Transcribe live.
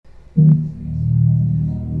Panda.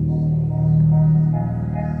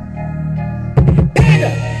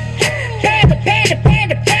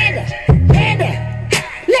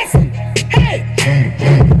 Listen, hey.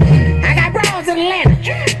 I got bros in Atlanta.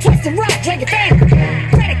 Twisted rock, drinking Fanta.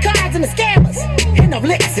 Credit cards and the scammers. Hitting up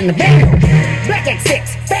licks in the band. Blackjack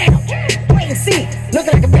 6, bam. Wait and see.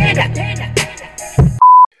 Looking like a panda.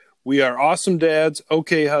 We are awesome dads,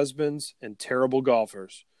 okay husbands, and terrible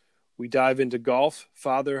golfers. We dive into golf,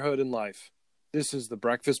 fatherhood, and life. This is the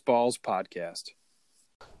Breakfast Balls Podcast.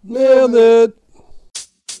 Nailed it.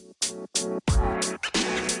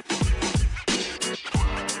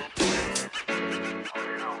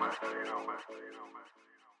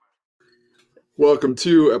 Welcome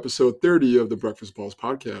to episode 30 of the Breakfast Balls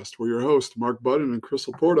Podcast. We're your hosts, Mark Budden and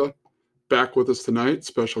Crystal Porta. Back with us tonight,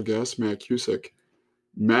 special guest, Matt Cusick.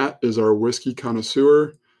 Matt is our whiskey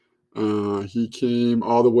connoisseur. He came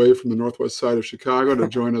all the way from the northwest side of Chicago to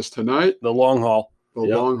join us tonight. The long haul. The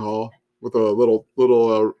long haul with a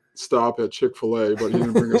little stop at Chick-fil-A, but he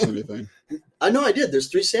didn't bring us anything. I know I did. There's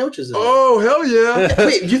 3 sandwiches in there. Oh, hell yeah.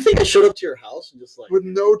 Wait, you think I showed up to your house and just like... With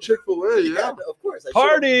no Chick-fil-A, yeah. Of course.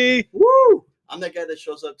 Party! Woo! I'm that guy that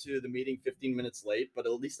shows up to the meeting 15 minutes late, but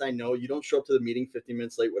at least I know you don't show up to the meeting 15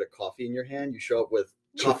 minutes late with a coffee in your hand. You show up with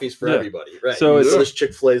coffees for everybody, right? So there's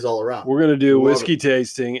Chick-fil-A's all around. We're going to do whiskey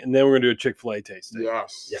tasting, and then we're going to do a Chick-fil-A tasting.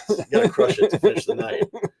 Yes. Yes, you got to crush it to finish the night.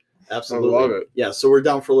 Absolutely. I love it. Yeah, so we're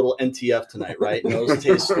down for a little NTF tonight, right? Nose,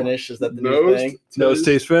 taste, finish. Is that the new thing? Nose,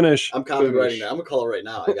 taste, finish. I'm copywriting that. I'm going to call it right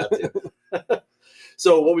now. I got to.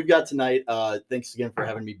 So what we've got tonight, thanks again for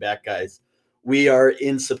having me back, guys. We are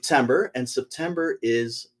in September, and September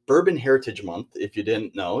is Bourbon Heritage Month. If you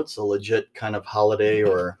didn't know, it's a legit kind of holiday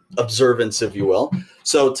or observance, if you will.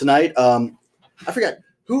 So tonight, I forgot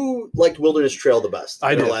who liked Wilderness Trail the best.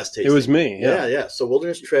 I did. Last tasting. It was me. Yeah. So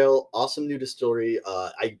Wilderness Trail, awesome new distillery.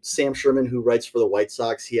 Sam Sherman, who writes for the White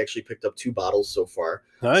Sox, he actually picked up 2 bottles so far.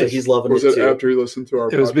 Nice. So he's loving Was it it too. after he listened to our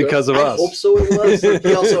podcast? It was because of I us. hope so. It was.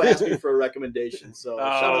 He also asked me for a recommendation. So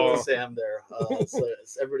shout out Oh. to Sam there. So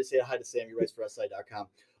everybody say hi to Sam. He writes for SI.com.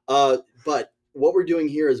 But what we're doing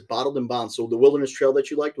here is bottled and bond. So the Wilderness Trail that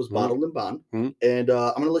you liked was bottled and bond. Mhm. And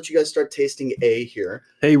I'm going to let you guys start tasting A here.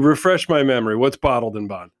 Hey, refresh my memory. What's bottled in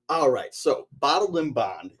bond? All right. So bottled and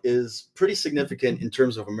bond is pretty significant in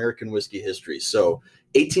terms of American whiskey history. So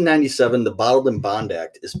 1897, the Bottled and Bond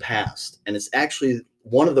Act is passed. And it's actually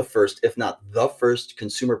one of the first, if not the first,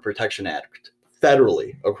 Consumer Protection Act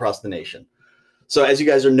federally across the nation. So as you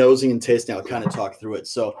guys are nosing and tasting, I'll kind of talk through it.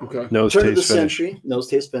 So Okay. Nose, turn of the taste, finish. century, nose,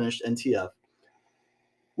 taste, finished, NTF.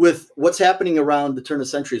 With what's happening around the turn of the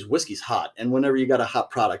century is whiskey's hot. And whenever you got a hot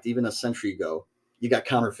product, even a century ago, you got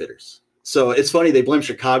counterfeiters. So it's funny, they blame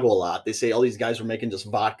Chicago a lot. They say all these guys were making just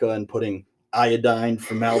vodka and putting iodine,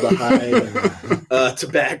 formaldehyde, and,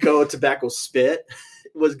 tobacco spit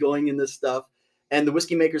was going in this stuff. And the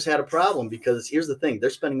whiskey makers had a problem because here's the thing. They're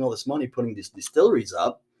spending all this money putting these distilleries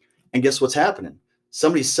up. And guess what's happening?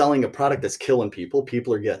 Somebody's selling a product that's killing people.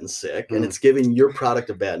 People are getting sick, and it's giving your product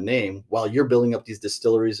a bad name while you're building up these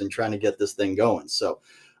distilleries and trying to get this thing going. So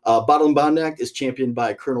Bottled and Bond Act is championed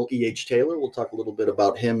by Colonel E.H. Taylor. We'll talk a little bit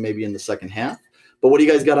about him maybe in the second half. But what do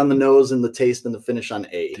you guys got on the nose and the taste and the finish on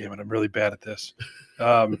A? Damn it, I'm really bad at this.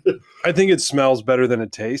 I think it smells better than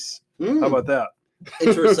it tastes. How about that?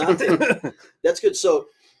 Interessante. That's good. So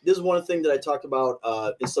this is one thing that I talked about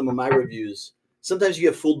in some of my reviews. Sometimes you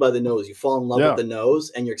get fooled by the nose. You fall in love with the nose,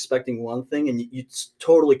 and you're expecting one thing, and it's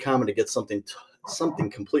totally common to get something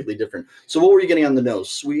completely different. So what were you getting on the nose?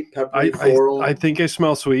 Sweet, peppery, floral? I think I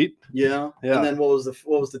smell sweet. Yeah. And then what was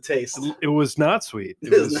the taste? It was not sweet. It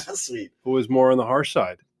was not sweet. It was more on the harsh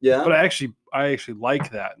side. Yeah. But I actually like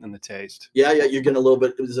that in the taste. Yeah. You're getting a little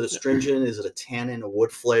bit. Is it astringent? Is it a tannin, a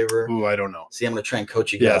wood flavor? Ooh, I don't know. See, I'm going to try and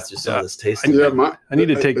coach you guys through some of this tasting. I need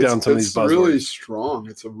to take down some of these buzzwords. It's really strong.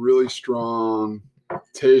 It's a really strong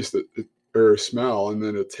taste or smell, and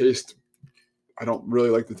then a taste. I don't really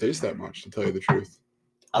like the taste that much, to tell you the truth.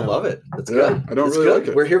 I love it. That's good. I don't really like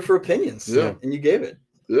it. We're here for opinions. Yeah. And you gave it.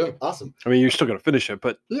 Yeah. Awesome. I mean, you're still going to finish it,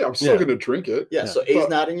 but yeah, I'm still going to drink it. Yeah. So A's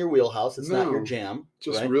not in your wheelhouse. It's not your jam.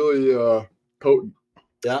 Just right? really potent.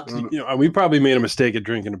 Yeah. And we probably made a mistake at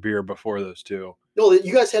drinking a beer before those two. No,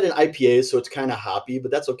 you guys had an IPA, so it's kind of hoppy, but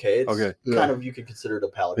that's okay. It's okay. kind of, you could consider it a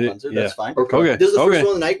palate cleanser. That's fine. Okay. This is the first one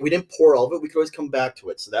of the night. We didn't pour all of it. We could always come back to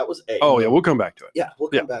it. So that was A. Oh, yeah. We'll come back to it. Yeah, we'll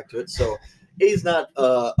come back to it. So A's not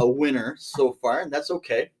a winner so far, and that's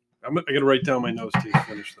okay. I got to write down my nose taste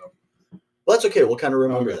finish, though. Well, that's okay. We'll kind of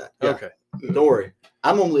remember that. Yeah. Okay. Don't worry.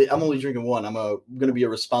 I'm only drinking one. I'm going to be a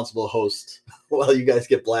responsible host while you guys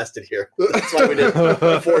get blasted here. That's why we did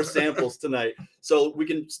 4 samples tonight. So we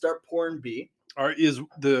can start pouring B. Is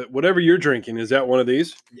the whatever you're drinking, is that one of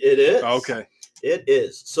these? It is. Okay. It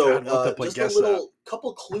is. So God, I'll have to play just guess a little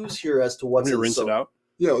couple clues here as to Let what's me in. rinse So, it out.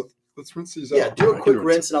 Yeah, let's rinse these yeah, out. do I a quick can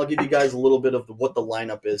rinse, and I'll give you guys a little bit of what the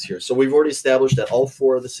lineup is here. So we've already established that all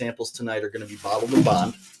 4 of the samples tonight are going to be bottled and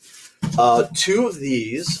bond. 2 of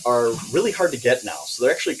these are really hard to get now, so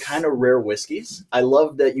they're actually kind of rare whiskeys. I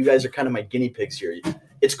love that you guys are kind of my guinea pigs here.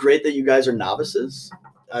 It's great that you guys are novices.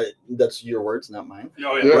 That's your words, not mine.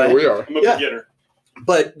 Oh Yeah, Right? we are. I'm a Yeah. beginner.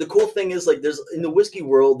 But the cool thing is, like, there's in the whiskey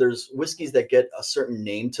world, there's whiskeys that get a certain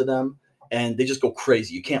name to them, and they just go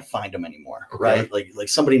crazy. You can't find them anymore, right? Like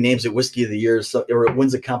somebody names it whiskey of the year, or it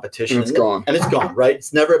wins a competition, And it's gone. and it's gone, right?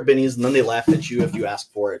 It's never at Binny's, and then they laugh at you if you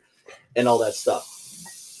ask for it, and all that stuff.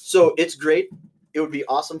 So it's great. It would be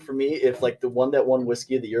awesome for me if, like, the one that won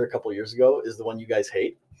whiskey of the year a couple of years ago is the one you guys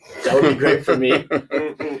hate. That would be great for me.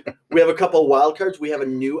 We have a couple of wild cards. We have a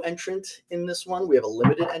new entrant in this one. We have a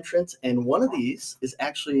limited entrant, and one of these is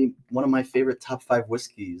actually one of my favorite top 5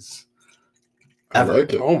 whiskeys I ever.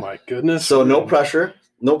 like it. Oh my goodness. So no pressure at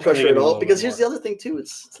Maybe a all. little Because bit here's more. the other thing too.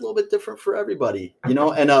 It's a little bit different for everybody, you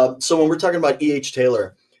know. And so when we're talking about E.H.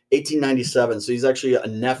 Taylor, 1897. So he's actually a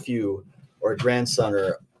nephew or a grandson,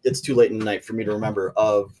 or it's too late in the night for me to remember,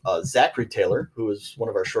 of Zachary Taylor, who was one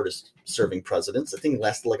of our shortest serving presidents. I think he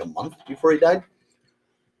lasted like a month before he died.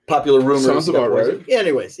 Popular rumors. Sounds about that- right. Yeah,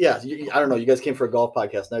 anyways, yeah. I don't know. You guys came for a golf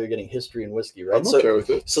podcast. Now you're getting history and whiskey, right? I'm okay with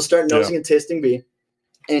it. So start nosing and tasting B.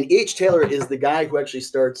 And E.H. Taylor is the guy who actually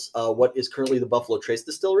starts what is currently the Buffalo Trace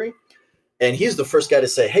Distillery. And he's the first guy to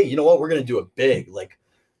say, hey, you know what? We're going to do it big. Like,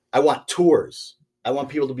 I want tours. I want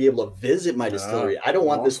people to be able to visit my distillery. I don't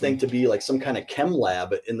want this thing to be like some kind of chem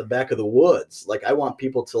lab in the back of the woods. Like, I want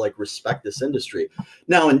people to, like, respect this industry.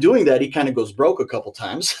 Now, in doing that, he kind of goes broke a couple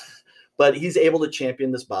times. But he's able to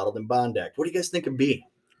champion this bottled and bond act. What do you guys think of B?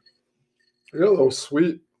 I got a little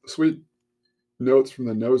sweet notes from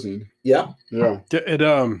the nosing. Yeah. Yeah.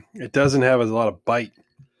 It doesn't have a lot of bite.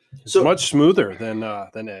 It's So much smoother than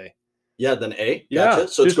A. yeah, then A. Yeah, Gotcha.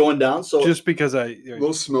 So it's just- going down. So Just because A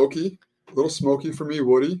little smoky for me,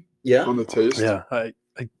 woody yeah. on the taste. yeah,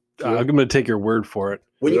 I'm going to take your word for it.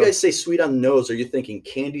 When you Yeah. guys say sweet on the nose, are you thinking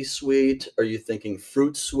candy sweet? Are you thinking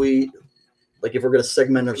fruit sweet? Like, if we're going to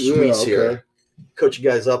segment our Yeah, sweets okay. here, coach you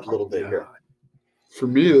guys up a little bit here. For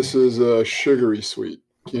me, this is a sugary sweet,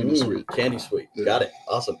 candy sweet. Candy sweet. Yeah. Got it.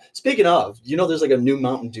 Awesome. Speaking of, you know, there's like a new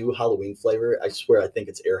Mountain Dew Halloween flavor. I swear I think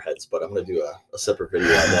it's Airheads, but I'm going to do a separate video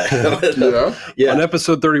on that. Yeah. Yeah. On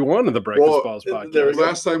episode 31 of the Breakfast Well, Balls there podcast. we go.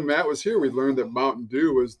 Last time Matt was here, we learned that Mountain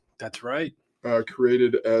Dew was That's right.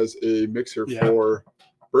 created as a mixer Yeah. for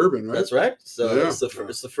bourbon, right? That's right. So Yeah. it's the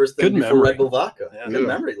first thing Good before memory. Red Bull vodka. Yeah. Good Yeah.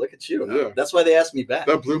 memory. Look at you. Yeah. That's why they asked me back.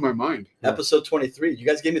 That blew my mind. Episode 23. You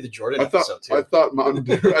guys gave me the Jordan I thought episode too. I thought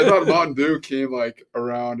Mountain Dew came like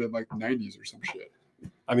around in like 90s or some shit.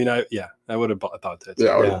 I mean, I would have thought that.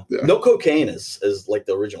 Yeah. Yeah. No cocaine is like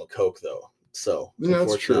the original Coke though. So Yeah, that's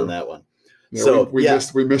unfortunate true. on that one. Yeah, So, we yeah.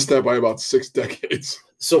 missed that by about 6 decades.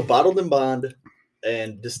 So bottled and bond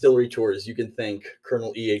and distillery tours, you can thank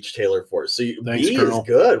Colonel E.H. Taylor for. So Thanks, B Colonel. is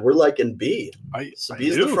good. We're liking B. I So I B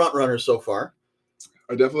is do. the front runner so far.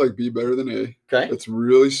 I definitely like B better than A. Okay. It's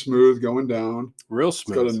really smooth going down. Real It's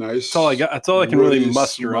got a smooth. nice. That's all I got. That's all I can really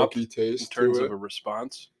muster up smoky in taste terms to of it. a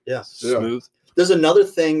response. Yeah. Yeah. Smooth. There's another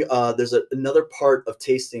thing. There's another part of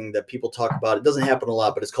tasting that people talk about. It doesn't happen a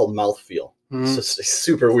lot, but it's called mouthfeel. Mhm. So it's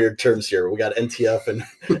super weird terms here. We got NTF and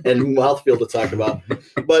mouthfeel to talk about.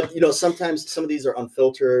 But, you know, sometimes some of these are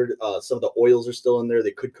unfiltered. Some of the oils are still in there.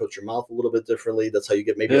 They could coat your mouth a little bit differently. That's how you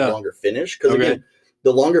get maybe Yeah. a longer finish. Because, Okay. again,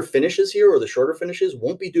 the longer finishes here or the shorter finishes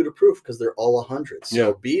won't be due to proof because they're all 100. So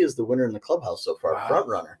Yeah. B is the winner in the clubhouse so far, Wow. front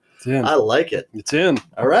runner. It's in. I like it. It's in.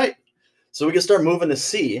 All right. So we can start moving to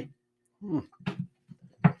C. Hmm.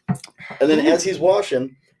 And then as he's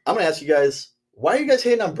washing, I'm going to ask you guys, why are you guys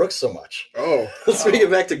hating on Brooks so much? Oh, Let's bring it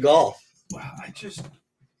back to golf. Wow, I don't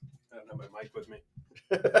have my mic with me.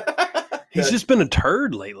 He's He's just been a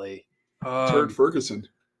turd lately. Turd Ferguson.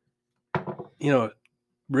 You know,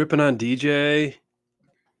 ripping on DJ,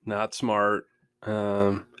 not smart.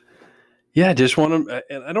 Yeah, just want him.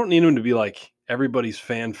 And I don't need him to be like everybody's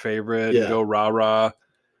fan favorite Yeah. and go rah rah,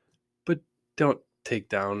 but don't take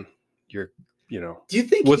down your, Do you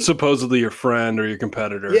think what's supposedly your friend or your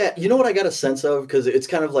competitor. Yeah, you know what I got a sense of, because it's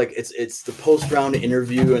kind of like it's the post round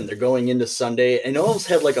interview and they're going into Sunday, and it almost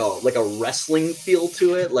had like a wrestling feel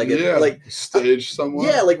to it, like stage somewhat.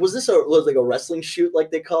 yeah, like was like a wrestling shoot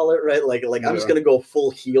like they call it, right? Like I'm just Yeah. gonna go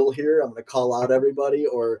full heel here. I'm gonna call out everybody,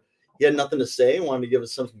 or he had nothing to say, wanted to give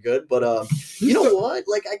us something good, but you know what?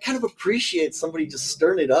 Like I kind of appreciate somebody just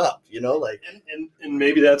stirring it up, like And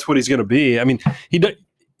maybe that's what he's going to be. I mean,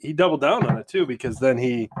 he doubled down on it too, because then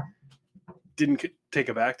he didn't take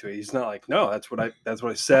it back to it. He's not like, no, that's what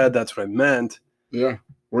I said. That's what I meant. Yeah.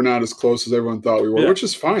 We're not as close as everyone thought we were, Yeah. which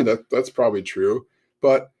is fine. That's probably true.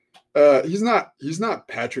 But he's not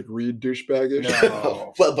Patrick Reed douchebagish.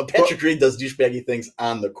 No. But Patrick Reed does douchebaggy things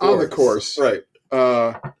on the course. On the course. Right.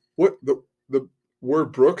 Where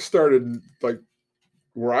Brooks started, like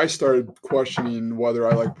where I started questioning whether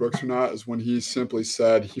I like Brooks or not, is when he simply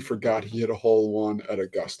said he forgot he hit a hole-in-one at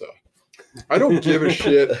Augusta. I don't give a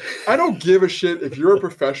shit. I don't give a shit if you're a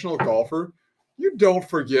professional golfer. You don't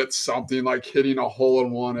forget something like hitting a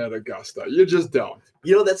hole-in-one at Augusta. You just don't.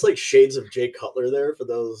 You know, that's like shades of Jay Cutler there for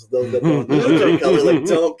those that don't know. Jay Cutler, like,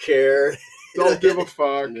 don't care. Don't give a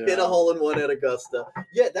fuck. Yeah. Hit a hole-in-one at Augusta.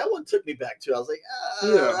 Yeah, that one took me back too. I was like,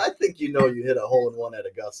 Yeah. I think you hit a hole-in-one at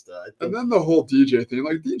Augusta. I think. And then the whole DJ thing,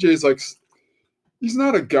 like DJ's like, he's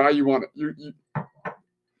not a guy you want.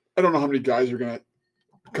 I don't know how many guys are gonna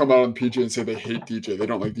come out on PJ and say they hate DJ. They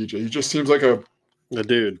don't like DJ. He just seems like a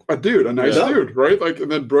dude. a nice Yeah. dude, right? Like,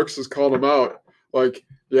 and then Brooks has called him out. Like,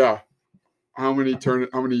 yeah, how many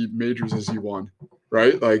majors has he won?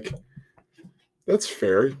 Right? Like, that's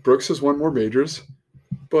fair. Brooks has won more majors,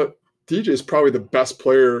 but DJ is probably the best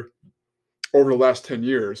player over the last 10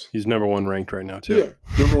 years. He's number one ranked right now too.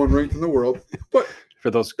 Yeah, number one ranked in the world. But For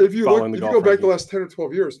those if you following the golf go back the rankings. last 10 or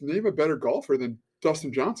 12 years, name a better golfer than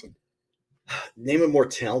Dustin Johnson. Name a more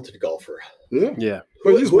talented golfer. Yeah, Yeah. but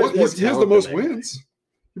Who he has more has the talent most than that guy? wins.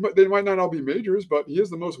 They might not all be majors, but he has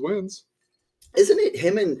the most wins. Isn't it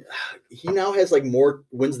him and he now has like more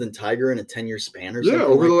wins than Tiger in a 10-year span or something? Yeah,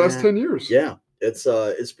 over the like last that? 10 years. Yeah, it's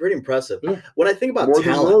pretty impressive. Yeah. When I think about More than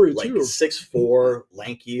talent, Rory, like too. 6'4",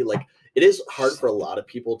 lanky, like it is hard for a lot of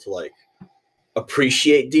people to like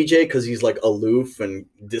appreciate DJ because he's like aloof and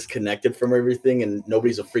disconnected from everything, and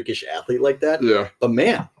nobody's a freakish athlete like that. Yeah. But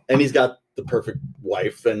man, and he's got the perfect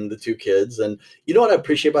wife and the 2 kids, and you know what I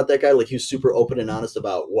appreciate about that guy? Like he was super open and honest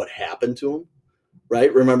about what happened to him.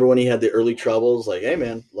 Right? Remember when he had the early troubles? Like, hey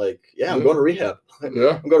man, like, yeah, I'm Yeah. going to rehab.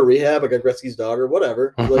 Yeah. I'm going to rehab. I got Gretzky's daughter,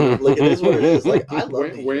 whatever. Like it is what it is. Like I love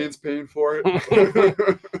DJ. Wayne's paying for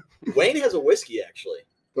it. Wayne has a whiskey actually.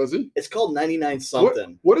 Does he? It's called 99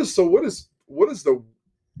 something. What is the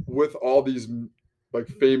with all these like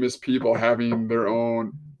famous people having their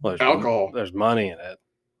own Well, there's, alcohol? There's money in it.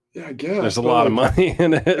 Yeah, I guess There's a but, lot of like, money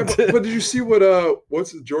in it. yeah, but did you see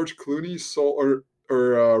what's it, George Clooney sold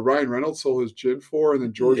or Ryan Reynolds sold his gin for, and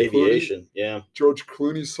then George Aviation, yeah.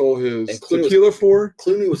 Clooney sold his And Clooney was- tequila for?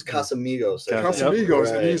 Clooney was Casamigos. I think. Casamigos,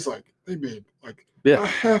 and Right. he's like, they made like Yeah.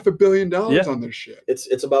 $500 million Yeah. on this shit.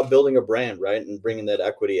 It's about building a brand, right, and bringing that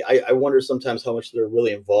equity. I wonder sometimes how much they're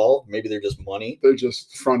really involved. Maybe they're just money. They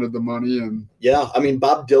just fronted the money, and Yeah, I mean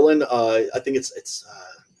Bob Dylan. I think it's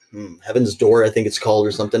Heaven's Door. I think it's called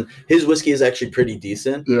or something. His whiskey is actually pretty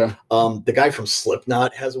decent. yeah. The guy from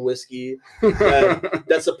Slipknot has a whiskey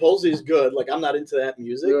that supposedly is good. Like I'm not into that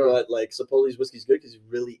music, Yeah. but like supposedly his whiskey's good because he's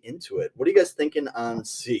really into it. What are you guys thinking on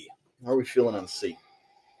C? How are we feeling on C?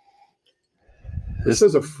 This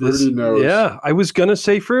has a fruity nose. Yeah, I was gonna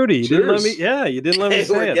say fruity. You didn't let me. Cheers. Yeah, you didn't let me Hey, we're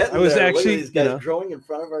say it. getting I was there. Look at actually, these guys growing in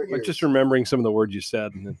front of our ears. like just remembering some of the words you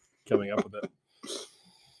said and then coming up with it.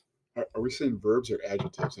 Are we saying verbs or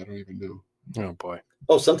adjectives? I don't even know. Oh boy,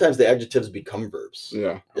 Oh, sometimes the adjectives become verbs.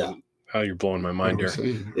 Yeah. Yeah. how you're blowing my mind What are we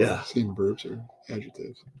here. saying? Yeah. Are we saying verbs or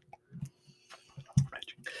adjectives.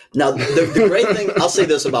 Now, the great thing, I'll say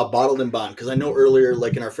this about bottled and bond, because I know earlier,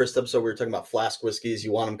 like in our first episode, we were talking about flask whiskeys.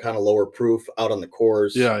 You want them kind of lower proof out on the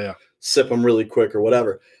course. Yeah. Sip them really quick or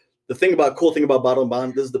whatever. Cool thing about bottled and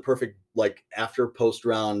bond, this is the perfect like after post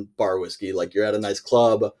round bar whiskey. Like you're at a nice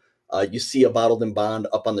club, you see a bottled and bond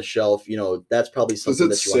up on the shelf. You know that's probably Does something it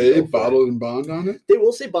that you want say to go for. bottled and bond on it? They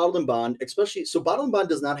will say bottled and bond, especially so. Bottled and bond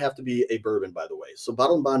does not have to be a bourbon, by the way. So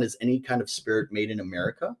bottled and bond is any kind of spirit made in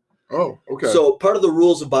America. Oh, okay. So part of the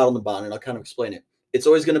rules of bottled and bond, and I'll kind of explain it. It's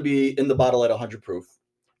always going to be in the bottle at 100 proof,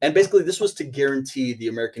 and basically this was to guarantee the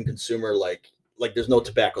American consumer like there's no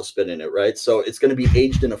tobacco spit in it, right? So it's going to be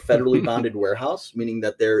aged in a federally bonded warehouse, meaning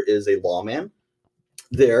that there is a lawman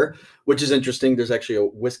there, which is interesting. There's actually a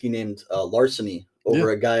whiskey named Larceny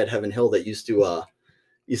over a guy at Heaven Hill that used to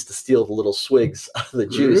steal the little swigs out of the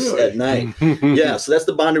juice Really? at night. Yeah, so that's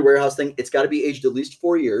the bonded warehouse thing. It's got to be aged at least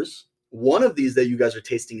 4 years. One of these that you guys are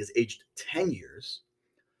tasting is aged 10 years.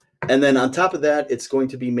 And then on top of that, it's going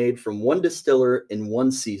to be made from one distiller in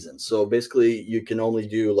one season. So basically, you can only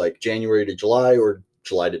do like January to July or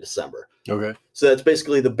July to December. Okay. So that's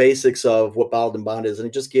basically the basics of what bottled and bond is. And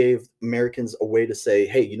it just gave Americans a way to say,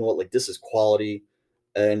 hey, you know what? Like this is quality.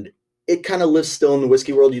 And it kind of lives still in the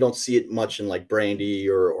whiskey world. You don't see it much in like brandy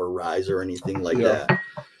or rye or anything like Yeah. that.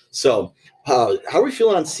 So how are we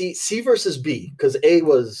feeling on C versus B? Because A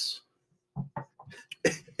was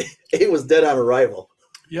dead on arrival.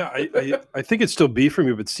 Yeah, I think it's still B for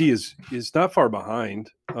me, but C is not far behind.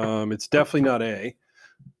 It's definitely not A.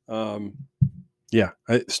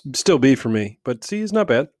 It's still B for me, but C is not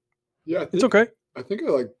bad. Yeah, It's okay. I think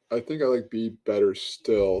I like B better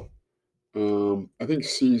still. I think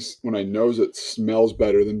C's, when I nose it, smells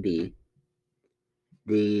better than B.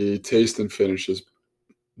 The taste and finish is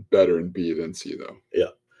better in B than C, though. Yeah.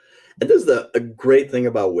 And this is a great thing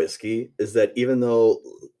about whiskey is that even though,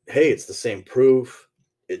 hey, it's the same proof,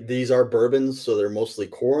 these are bourbons, so they're mostly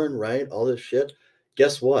corn, right? All this shit.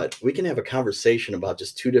 Guess what? We can have a conversation about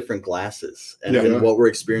just two different glasses and what we're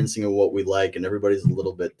experiencing and what we like, and everybody's a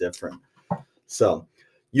little bit different. So,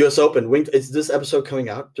 U.S. Open, Winged. Is this episode coming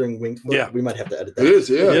out during Winged Foot? Yeah. We might have to edit that. It is,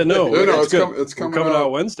 yeah. Yeah, no, it's coming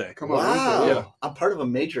out Wednesday. Come on, Wow. Wednesday, yeah. I'm part of a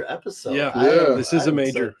major episode. Yeah. This is a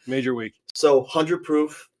major week. So 100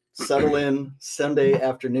 proof, settle in Sunday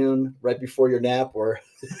afternoon, right before your nap or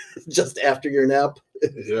just after your nap.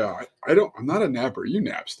 Yeah, I'm not a napper. You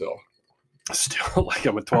nap still. Still, like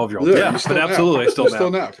I'm a 12-year-old. Yeah, Yeah, you still but nap. absolutely, I You still still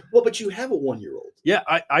nap. nap. Well, but you have a 1-year-old. Yeah,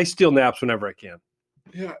 I steal naps whenever I can.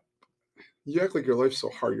 Yeah. You act like your life's so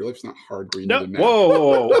hard. Your life's not hard where you No, need a nap.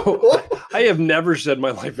 whoa. I have never said my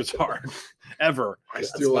life is hard, ever. I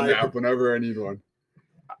steal a nap whenever I need one.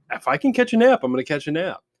 If I can catch a nap, I'm going to catch a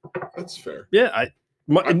nap. That's fair. Yeah,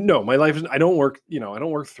 my life is. I don't work. I don't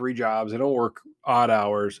work 3 jobs. I don't work odd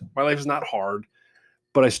hours. My life is not hard,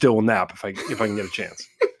 but I still will nap if I can get a chance.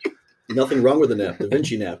 Nothing wrong with a nap. Da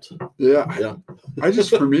Vinci napped. Yeah. I just,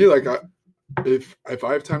 for me, like, if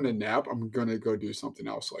I have time to nap, I'm gonna go do something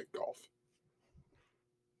else like golf.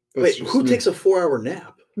 Wait, who takes a 4-hour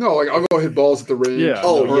nap? No, like I'll go hit balls at the range. Yeah.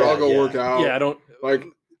 Or I'll go work out. Yeah, I don't. Like,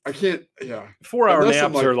 I can't. Yeah. 4-hour Unless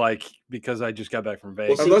I'm naps are like because I just got back from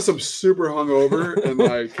Vegas. Unless I'm super hungover and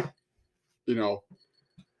like,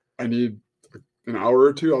 I need an hour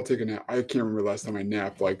or two, I'll take a nap. I can't remember the last time I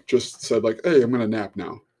napped. Like, just said like, hey, I'm gonna nap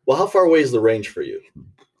now. Well, how far away is the range for you?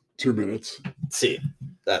 2 minutes. See,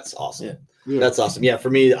 that's awesome. Yeah. That's awesome. Yeah, for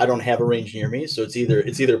me, I don't have a range near me, so it's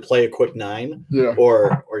either play a quick 9, Yeah.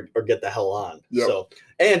 or get the hell on. Yep. So,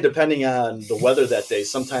 and depending on the weather that day,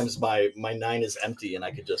 sometimes my 9 is empty and I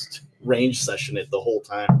could just range session it the whole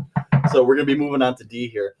time. So we're gonna be moving on to D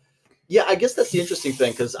here. Yeah, I guess that's the interesting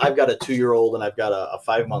thing because I've got a 2-year-old and I've got a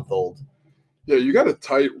 5-month-old. Yeah, you got a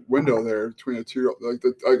tight window there between a 2-year-old. Like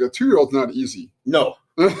a 2-year-old's not easy. No.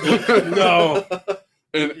 No.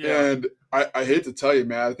 And I hate to tell you,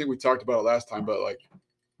 Matt, I think we talked about it last time, but like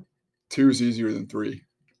 2 is easier than 3.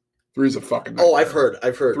 3 is a fucking nightmare. Oh, I've heard.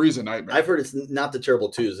 3 is a nightmare. I've heard it's not the terrible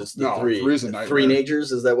 2s. It's the 3. 3 is a nightmare.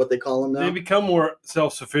 3-nagers, is that what they call them now? They become more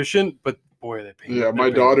self-sufficient, but boy, they pain. Yeah, my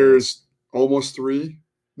daughter is almost 3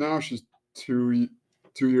 now. She's 2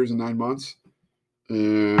 years and 9 months,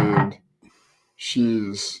 and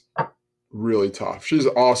she's really tough. She's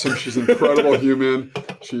awesome. She's an incredible human.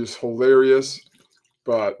 She's hilarious.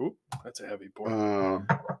 But Ooh, that's a heavy point.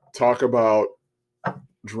 Talk about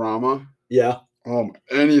drama. Yeah.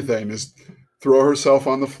 Anything is throw herself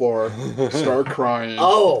on the floor, start crying.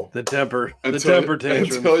 Oh, The temper until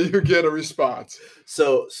tantrum. you get a response.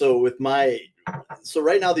 so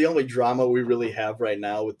right now the only drama we really have right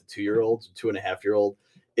now with the 2-year-old, 2.5-year-old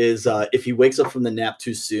is if he wakes up from the nap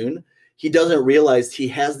too soon, he doesn't realize he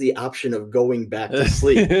has the option of going back to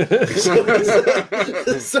sleep.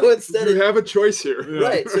 So instead You have a choice here.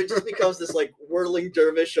 right, so it just becomes this like whirling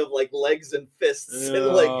dervish of like legs and fists, and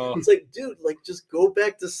like Yeah. it's like, dude, like just go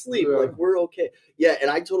back to sleep. Yeah. Like we're okay. Yeah,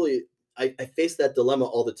 and I face that dilemma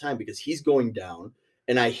all the time because he's going down,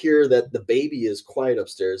 and I hear that the baby is quiet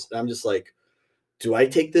upstairs, and I'm just like, do I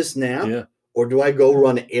take this nap? Yeah. Or do I go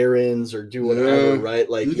run errands or do whatever? Yeah. Right?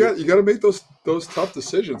 Like you got to make those tough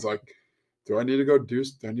decisions. Like, do I need to go to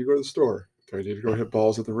the store? Do I need to go hit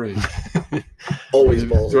balls at the range? always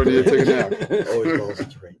balls. Do I need to take a nap? Always balls at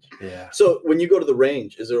the range. Yeah. So when you go to the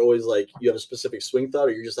range, is there always like you have a specific swing thought,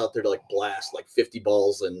 or you're just out there to like blast like 50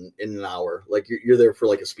 balls in an hour? Like you're there for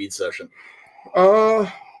like a speed session.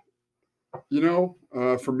 For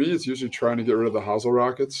me, it's usually trying to get rid of the Hazel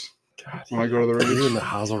Rockets God, when I go to the range. even the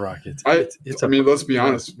Hazel Rockets. Let's be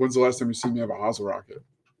honest. When's the last time you see me have a Hazel Rocket?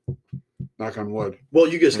 Knock on wood. Well,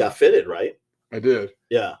 you just got fitted, right? I did.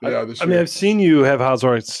 Yeah. Yeah, this I year. mean, I've seen you have Hazel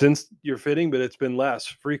Rockets since you're fitting, but it's been less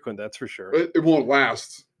frequent. That's for sure. It won't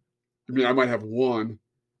last. I mean, I might have one.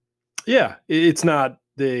 Yeah, it's not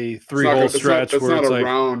the It's not 3-hole stretch It's where not it's a like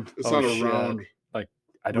round. It's oh, not a shit. round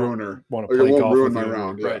I don't ruiner. want to Like, play it won't golf ruin with my you.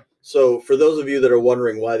 round. Yeah. Right. So for those of you that are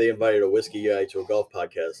wondering why they invited a whiskey guy to a golf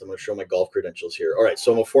podcast, I'm going to show my golf credentials here. All right,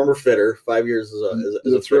 so I'm a former fitter, 5 years as a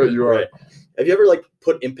That's fitter, right, you are. Have you ever like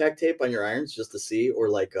put impact tape on your irons just to see, or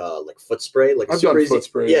like foot spray? Like I've super done easy- foot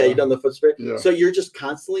spray, Yeah, yeah. you've done the foot spray. Yeah. So you're just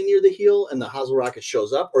constantly near the heel, and the hosel rocket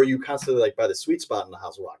shows up, or are you constantly like by the sweet spot, and the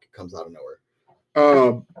hosel rocket comes out of nowhere?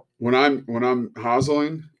 When I'm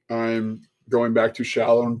hoseling, I'm going back too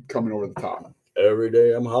shallow and coming over the top. Every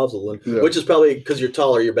day I'm hoseling, Yeah. which is probably because you're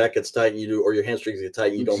taller, your back gets tight, and or your hamstrings get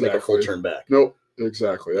tight, and you don't make a full Exactly. turn back. Nope,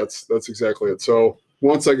 exactly. That's exactly it. So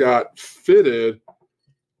once I got fitted,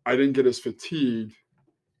 I didn't get as fatigued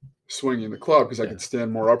swinging the club because I could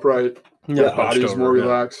stand more upright. Yeah, My body is more yeah.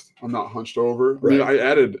 relaxed. I'm not hunched over. I mean, Right. I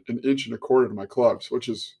added 1.25 inches to my clubs, which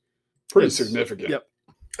is pretty It's- significant. yep.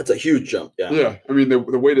 That's a huge jump. Yeah. Yeah. I mean, the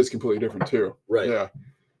weight is completely different too. Right. Yeah.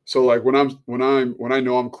 So like when I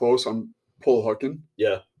know I'm close, I'm pull hooking.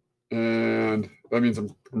 Yeah. And that means I'm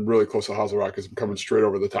really close to hosel rock because I'm coming straight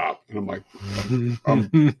over the top, and I'm like,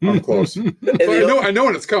 I'm close. And So I know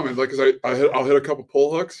when it's coming, like, because I'll hit a couple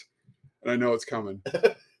pull hooks, and I know it's coming.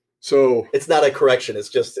 So it's not a correction. It's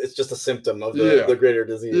just a symptom of the greater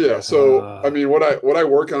disease. yeah. So I mean, what I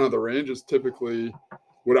work on at the range is typically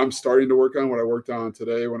what I'm starting to work on. What I worked on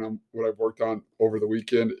today, what I've worked on over the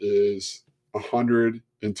weekend is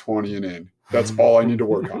 120 and in. That's all I need to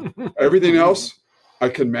work on. Everything else I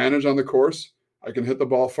can manage on the course. I can hit the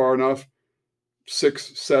ball far enough.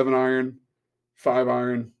 6, 7 iron, 5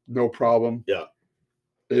 iron, no problem. Yeah.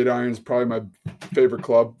 8 iron is probably my favorite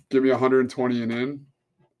club. Give me 120 and in.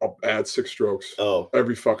 I'll add 6 strokes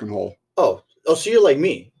every fucking hole. Oh, so you're like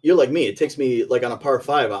me. You're like me. It takes me like on a par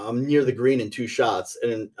 5. I'm near the green in 2 shots,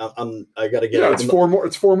 and I got to get. Yeah, it's 4 more.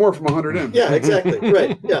 It's 4 more from 100 in. Yeah, exactly.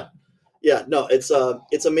 Right. Yeah. Yeah. No, it's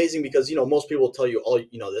amazing because most people tell you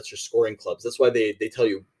that's your scoring clubs. That's why they tell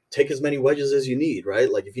you take as many wedges as you need,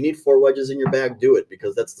 right? Like if you need 4 wedges in your bag, do it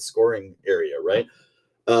because that's the scoring area, right?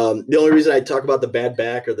 The only reason I talk about the bad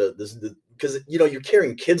back or because you're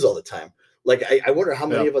carrying kids all the time. Like I wonder how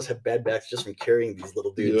many of us have bad backs just from carrying these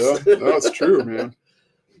little dudes. Yeah, that's true, man.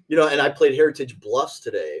 And I played Heritage Bluffs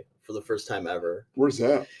today for the first time ever. Where's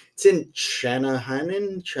that? It's in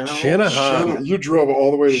Shanahan. Shanahan. You drove all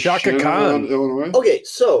the way to Shaka Shanahan, Khan. Illinois? Okay,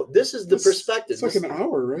 so this is the perspective. It's like an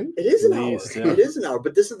hour, right? It is an At hour. least, yeah. It is an hour,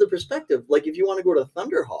 but this is the perspective. Like if you want to go to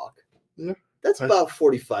Thunderhawk, that's about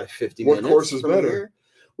 45, 50 What minutes. course is from better? here.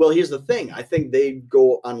 Well, here's the thing. I think they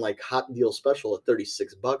go on like hot deal special at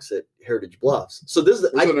 $36 at Heritage Bluffs. So this is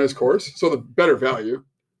It's a nice course. So the better value.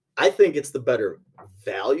 I think it's the better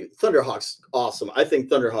value. Thunderhawk's awesome. I think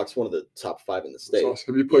Thunderhawk's one of the top 5 in the state. That's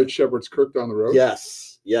awesome. Have you played Shepherd's Crook down the road?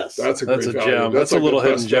 Yes. That's a great That's a value. gem. That's a like little the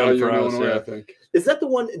hidden best gem value for in us, Illinois, yeah. I think. Is that the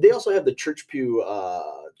one? They also have the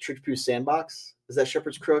Churchpew Sandbox. Is that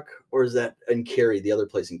Shepherd's Crook or is that in Cary, the other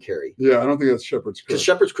place in Cary? Yeah, I don't think that's Shepherd's Crook. Because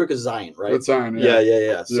Shepherd's Crook is Zion, right? That's Zion,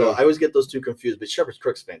 Yeah. So Yeah. I always get those two confused, but Shepherd's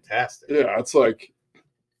Crook's fantastic. Yeah, it's like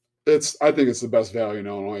I think it's the best value in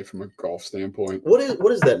Illinois from a golf standpoint. What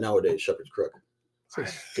is that nowadays, Shepherd's Crook? It's like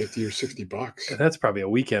 $50 or $60. That's probably a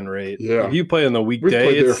weekend rate. Yeah. If you play on the We've weekday,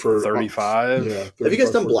 played there it's for 35. Yeah. Have you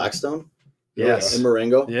guys 35, done 40. Blackstone Yes. in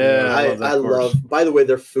Marengo? Yeah, I love that I course. love. By the way,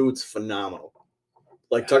 their food's phenomenal.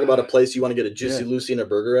 Like talk about a place you want to get a Juicy Lucy and a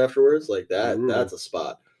burger afterwards, like that. Ooh. That's a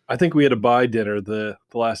spot. I think we had a buy dinner the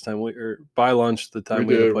last time buy lunch the time We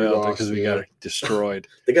we had did, to play we out there lost, because we yeah. got destroyed.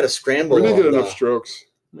 They got a scramble. We didn't get on enough the- strokes.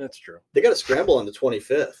 That's true. They got a scramble on the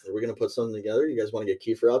 25th. Are we going to put something together? You guys want to get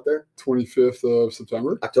Kiefer out there? 25th of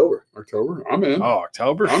September, October. October. I'm in. Oh,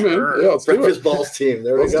 October? I'm sure. in. Yeah, let's do Breakfast it. Balls team.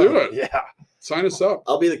 There Let's we go. do it. Yeah. Sign us up.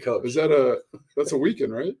 I'll be the coach. Is that that's a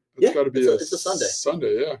weekend, right? Yeah, It's got to be it's a Sunday.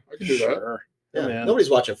 Sunday, yeah. I can do that. Sure. Yeah, man. nobody's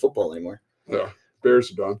watching football anymore. Yeah.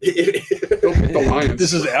 Bears are done. They'll beat the Lions.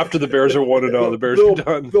 This is after the Bears are 1-0. The Bears are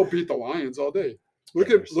done. They'll beat the Lions all day. Look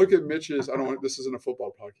at Mitch's. I don't want. This isn't a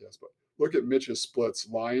football podcast, but look at Mitch's splits: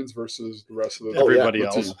 Lions versus the rest of the Everybody the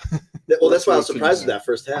else. team. Well, that's why I was Team. surprised with that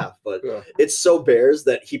first half. But Yeah. it's so Bears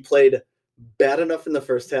that he played bad enough in the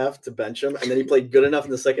first half to bench him, and then he played good enough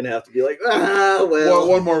in the second half to be like, well,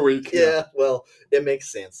 One more week. yeah, well, it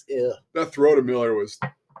makes sense. Yeah, That throw to Miller was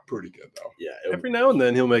pretty good, though. yeah. Every now and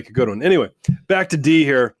then he'll make a good one. Anyway, back to D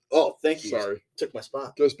here. Oh, thank you. Sorry. Took my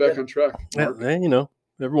spot. Get us back Yeah. on track. Mark.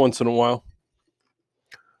 Every once in a while.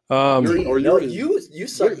 You're- or No, you're- you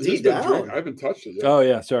suck He's D been down. drinking. I haven't touched it yet. Oh,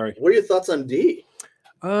 yeah. Sorry. What are your thoughts on D?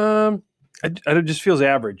 It just feels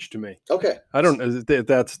average to me. Okay, I don't.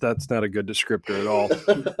 That's not a good descriptor at all.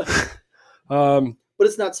 but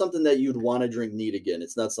it's not something that you'd want to drink neat again.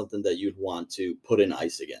 It's not something that you'd want to put in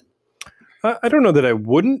ice again. I don't know that I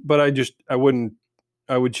wouldn't, but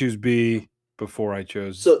I would choose B. before I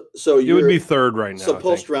chose. So it would be third right now. So I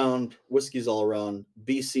post think. round, whiskey's all around.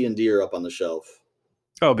 B, C, and D are up on the shelf.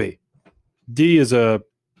 Oh, B. D is a.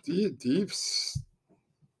 Deep's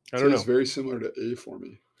I don't know. tastes very similar to A for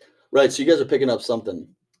me. Right. So you guys are picking up something.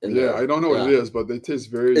 Yeah, I don't know what it is, but they taste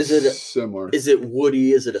very similar. Is it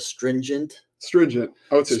woody? Is it astringent? Stringent.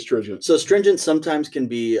 I would say stringent. So astringent sometimes can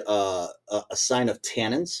be a sign of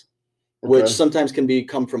tannins, Okay. which sometimes can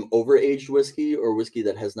come from overaged whiskey or whiskey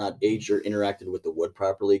that has not aged or interacted with the wood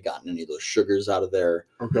properly, gotten any of those sugars out of there,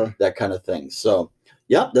 Okay. that kind of thing. So,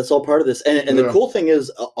 yeah, that's all part of this. And the cool thing is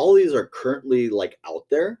all these are currently like out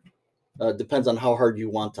there. Depends on how hard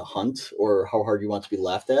you want to hunt or how hard you want to be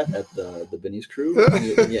laughed at the Benny's crew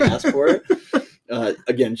when you ask for it.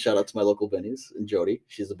 Again, shout out to my local Benny's and Jody.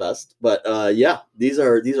 She's the best. But yeah, these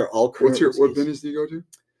are all current. What Benny's do you go to?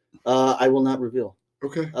 I will not reveal.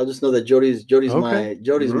 Okay. I'll just know that Jody's my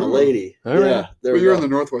lady. All right. Yeah. There But we you're go. on the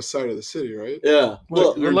northwest side of the city, right? Yeah.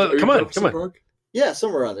 Well, Come on. Park? yeah,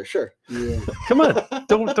 somewhere around there. Sure. Yeah. Come on.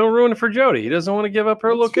 Don't ruin it for Jody. He doesn't want to give up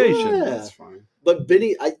her location. Yeah. That's fine. But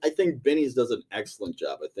Benny, I think Benny's does an excellent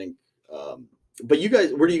job. I think. But you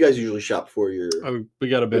guys, where do you guys usually shop for your? We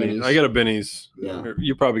got a Benny's. I got a Benny's. Yeah.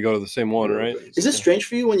 You probably go to the same one, right? Is it strange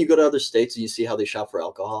for you when you go to other states and you see how they shop for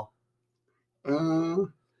alcohol?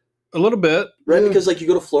 A little bit. Right, Yeah. because like you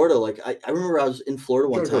go to Florida, like I remember I was in Florida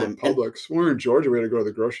one Gotta go to time. and- Publix. When we were in Georgia, we had to go to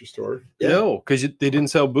the grocery store. Yeah. No, because they didn't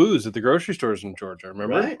sell booze at the grocery stores in Georgia.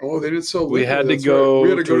 Remember? Right. Oh, they didn't sell liquor. We had to that's go right. We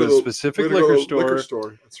had to to go to a the specific we had to go liquor to the liquor store,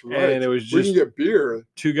 store. That's right. and it was we just didn't get beer.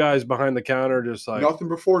 two guys behind the counter, just like Nothing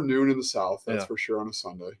before noon in the South. That's Yeah. for sure on a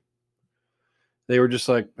Sunday. they were just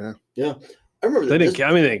like Yeah, I remember they didn't care.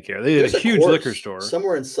 I mean, they didn't care. They had there's a huge course liquor store.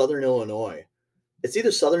 somewhere in Southern Illinois. It's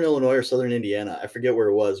either Southern Illinois or Southern Indiana. I forget where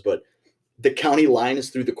it was, but the county line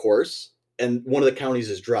is through the course, and one of the counties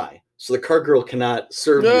is dry, so the cart girl cannot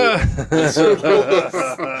serve you.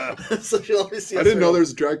 So she'll always see I us didn't know around.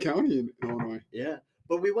 there's a dry county in Illinois. Yeah,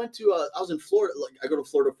 but we went to. I was in Florida. Like I go to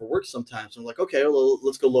Florida for work sometimes. I'm like, okay, well,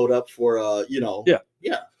 let's go load up for for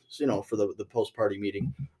the post party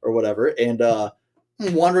meeting or whatever. And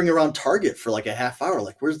I'm wandering around Target for like a half hour.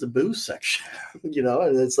 Like, where's the booze section? And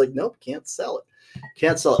it's like, nope, can't sell it.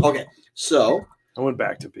 Okay, so I went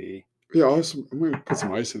back to B. Yeah, I'm going to put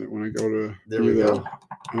some ice in it when I go to There we go.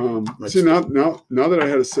 See, now that I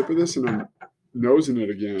had a sip of this and I'm nosing it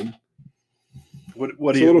again, What It's are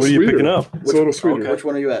a little you picking sweeter. up? it's a little sweeter. which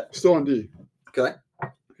one are you at? Still on D. Okay.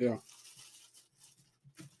 Yeah.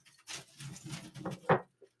 I'm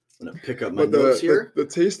gonna pick up my But notes here. the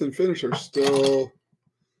taste and finish are still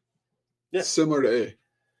Yeah. similar to A.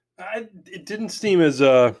 It didn't seem as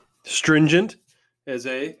stringent as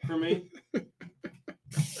A for me.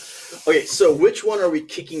 Okay, so which one are we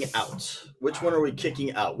kicking out? Which one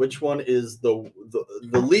is the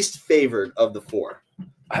least favored of the four?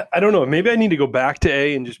 I don't know. Maybe I need to go back to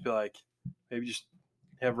A and just be like, maybe just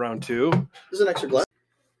have round two. There's an extra glass.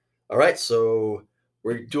 All right, so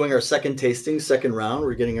we're doing our second tasting, second round.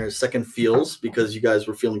 We're getting our second feels because you guys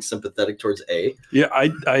were feeling sympathetic towards A. Yeah,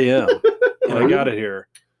 I am. And I got it here.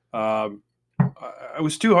 I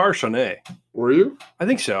was too harsh on A. Were you? I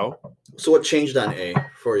think so. So what changed on A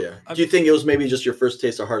for you? Do you think it was maybe just your first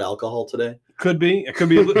taste of hard alcohol today? Could be. It could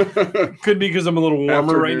be. Could be because I'm a little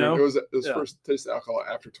warmer right Afternoon. now. It was his Yeah. first taste of alcohol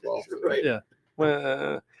after 12. Right. Yeah.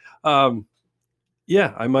 Well,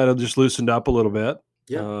 yeah, I might have just loosened up a little bit.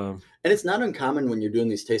 Yeah. And it's not uncommon when you're doing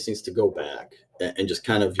these tastings to go back and just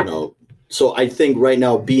kind of, So I think right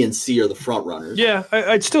now B and C are the front runners. Yeah,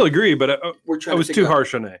 I'd still agree, but We're I trying was to too figure out-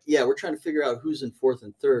 harsh on A. Yeah, we're trying to figure out who's in fourth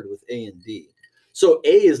and third with A and D. So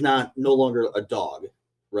A is no longer a dog,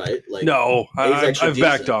 right? Like No, A's I've actually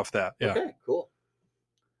backed decent. off that. Yeah. Okay, cool.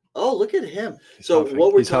 Oh, look at him. He's So huffing.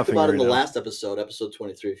 what we He's talked huffing about in right the now. last episode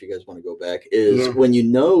 23, if you guys want to go back, is Yeah. when you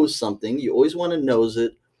know something, you always want to nose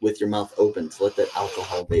it with your mouth open to let that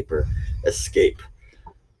alcohol vapor escape.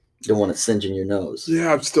 You don't want it singeing your nose.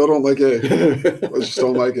 Yeah, I still don't like A. I just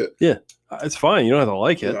don't like it. It's fine. You don't have to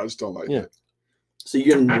like it. Yeah, I just don't like Yeah. it. So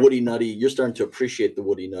you're getting woody nutty. You're starting to appreciate the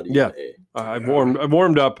woody nutty. Yeah. of A. I've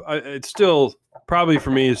warmed up. It's still probably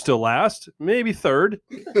for me is still last, maybe third.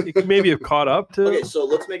 It could maybe have caught up to. Okay, so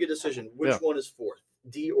let's make a decision. Which Yeah. one is fourth,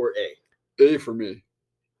 D or A? A for me.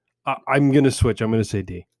 I'm gonna switch. I'm gonna say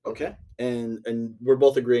D. Okay, and we're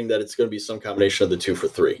both agreeing that it's going to be some combination of the two for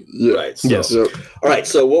three. Yeah. Right. So, Yes. Yep. All right.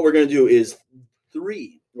 So what we're going to do is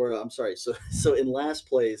three. Or I'm sorry. So in last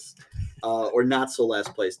place, or not so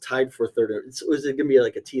last place, tied for third. So is it going to be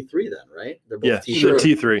like a T3 then? Right? They're both Yeah, T3. sure.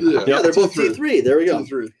 T3. Yeah. Yeah, they're both T3. T3. There we go.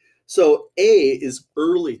 T3. So A is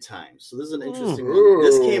early time. So this is an interesting one.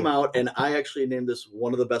 This came out, and I actually named this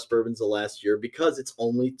one of the best bourbons of last year because it's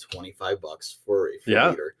only $25 for a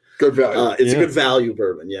liter. Good value. It's a good value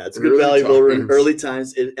bourbon. Yeah, it's a good value bourbon. Early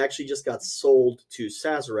times. It actually just got sold to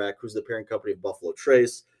Sazerac, who's the parent company of Buffalo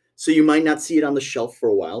Trace. So you might not see it on the shelf for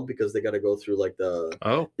a while because they got to go through like the.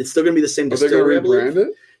 Oh. It's still going to be the same distillery. Are they going to rebrand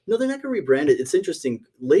it? No, they're not going to rebrand it. It's interesting.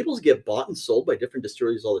 Labels get bought and sold by different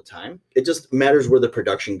distilleries all the time. It just matters where the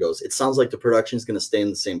production goes. It sounds like the production is going to stay in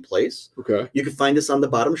the same place. Okay. You can find this on the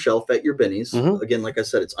bottom shelf at your Benny's. Again, like I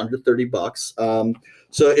said, it's under $30.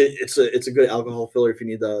 So it's a good alcohol filler if you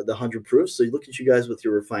need the 100 proof. So you look at you guys with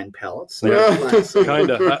your refined palates. Kind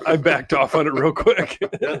of. I backed off on it real quick.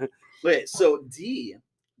 Wait, so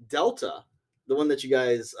Delta, the one that you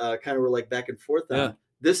guys kind of were like back and forth on. Yeah.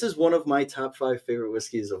 This is one of my top 5 favorite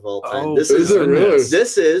whiskeys of all time. Oh, this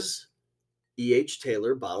is E.H.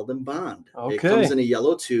 Taylor Bottled and Bond. Okay. It comes in a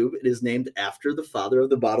yellow tube. It is named after the father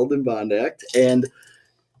of the Bottled and Bond Act. And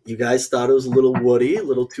you guys thought it was a little woody, a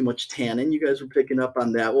little too much tannin. You guys were picking up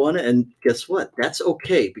on that one. And guess what? That's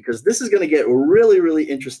okay because this is going to get really, really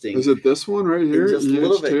interesting. Is it this one right here? Just a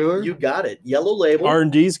little bit. Taylor? You got it. Yellow label.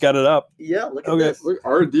 R&D's got it up. Yeah, look at this. Look,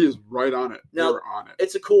 R&D is right on it. Now, on it.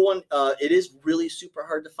 It's a cool one. It is really super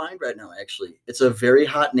hard to find right now, actually. It's a very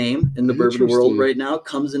hot name in the bourbon world right now.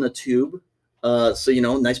 Comes in a tube. So,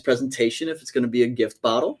 nice presentation if it's going to be a gift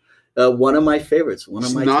bottle. One of my favorites.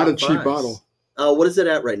 It's not a cheap bottle. What is it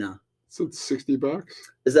at right now? So it's $60.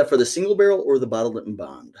 Is that for the single barrel or the bottled and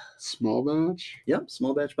bond? Small batch. Yep,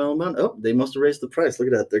 small batch bottled and bond. Oh, they must have raised the price. Look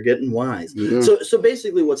at that. They're getting wise. Yeah. So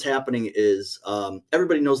basically what's happening is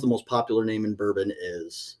everybody knows the most popular name in bourbon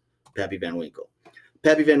is Pappy Van Winkle.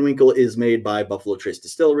 Pappy Van Winkle is made by Buffalo Trace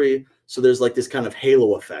Distillery. So there's like this kind of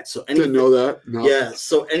halo effect. So didn't know that. No. Yeah.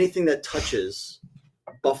 So anything that touches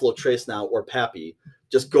Buffalo Trace now or Pappy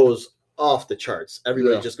just goes off the charts.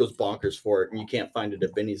 Everybody just goes bonkers for it, and you can't find it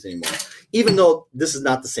at Benny's anymore. Even though this is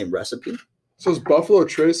not the same recipe. So is Buffalo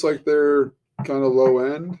Trace like their kind of low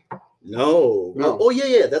end? No. Oh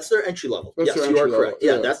yeah. That's their entry level. Yes, you are correct.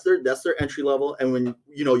 Yeah, that's their entry level. And when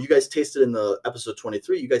you guys tasted in the episode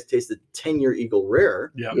 23, you guys tasted 10-year Eagle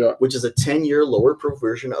Rare, which is a 10-year lower proof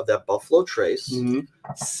version of that Buffalo Trace.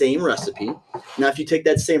 Same recipe. Now, if you take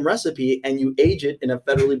that same recipe and you age it in a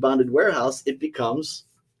federally bonded warehouse, it becomes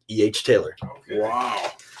E.H. Taylor. Okay.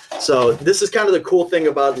 Wow. So this is kind of the cool thing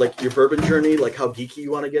about like your bourbon journey, like how geeky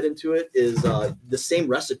you want to get into it is the same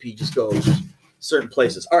recipe just goes certain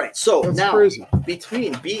places. All right. So now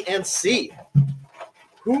between B and C,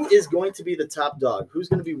 who is going to be the top dog? Who's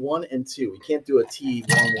going to be 1 and 2? We can't do a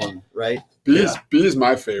T1-1, right? B is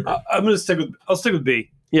my favorite. I'll stick with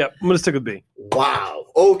B. Yeah, I'm going to stick with B. Wow.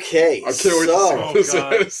 Okay. I can't wait to see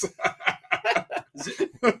what this is.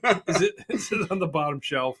 Is it on the bottom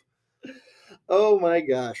shelf? Oh my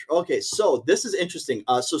gosh. Okay, so this is interesting.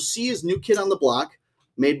 So C is New Kid on the Block,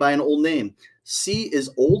 made by an old name. C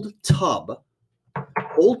is Old Tub.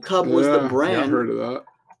 Old Tub was the brand I've heard of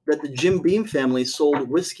that the Jim Beam family sold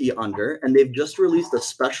whiskey under, and they've just released a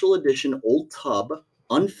special edition Old Tub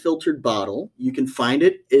unfiltered bottle. You can find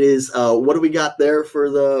it. It is what do we got there for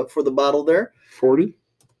the bottle there? 40.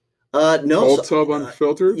 No, Old Tub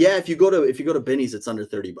unfiltered. Yeah, if you go to Benny's, it's under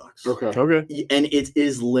 $30. Okay. And it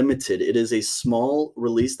is limited. It is a small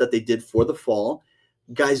release that they did for the fall.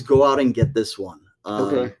 Guys, go out and get this one.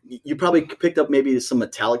 Okay. You probably picked up maybe some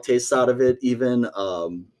metallic tastes out of it. Even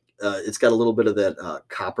it's got a little bit of that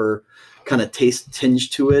copper kind of taste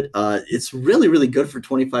tinge to it. It's really, really good for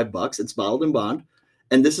 $25. It's bottled in bond.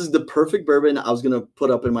 And this is the perfect bourbon I was going to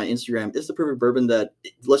put up in my Instagram. It's the perfect bourbon that,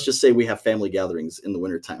 let's just say we have family gatherings in the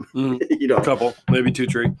wintertime. A couple, maybe 2,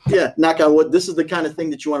 3. Yeah, knock on wood. This is the kind of thing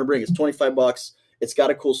that you want to bring. It's $25. It's got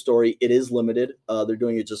a cool story. It is limited. They're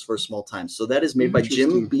doing it just for a small time. So that is made by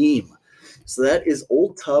Jim Beam. So that is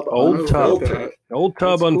Old Tub Unfiltered. Old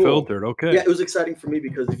Tub Unfiltered, okay. Yeah, it was exciting for me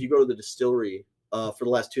because if you go to the distillery, for the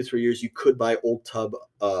last 2-3 years, you could buy Old Tub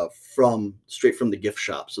straight from the gift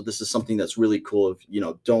shop. So this is something that's really cool.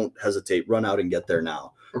 If don't hesitate, run out and get there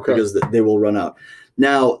now because they will run out.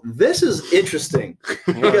 Now this is interesting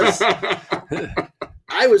because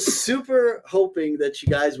I was super hoping that you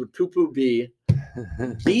guys would poo-poo B.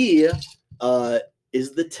 B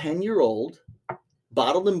is the 10-year-old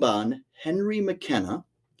bottled and bond Henry McKenna,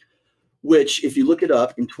 which, if you look it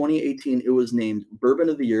up, in 2018, it was named Bourbon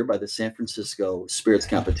of the Year by the San Francisco Spirits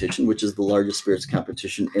Competition, which is the largest spirits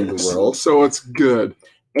competition in the world. So it's good.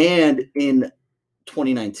 And in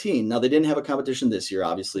 2019, now they didn't have a competition this year,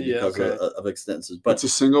 obviously, because of extensives. But it's a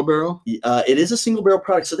single barrel? It is a single barrel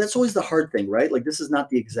product. So that's always the hard thing, right? Like, this is not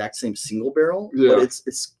the exact same single barrel. Yeah. But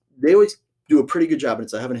they always do a pretty good job, and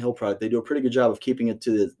it's a Heaven Hill product. They do a pretty good job of keeping it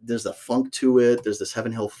to there's a funk to it. There's this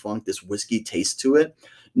Heaven Hill funk, this whiskey taste to it.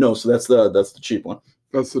 No, so that's the cheap one.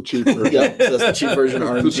 That's the cheap version. Yeah, so that's the cheap version of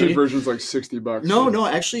RMG. The cheap version's like $60. No,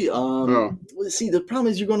 actually, see, the problem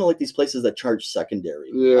is you're going to like these places that charge secondary.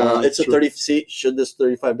 Yeah, it's a true. 30. See, should this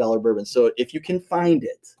 $35 bourbon? So if you can find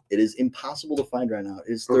it, it is impossible to find right now.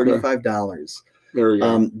 It is $35. There you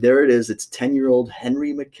go. There it is. It's 10-year-old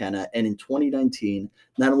Henry McKenna, and in 2019,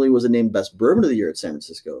 not only was it named Best Bourbon of the Year at San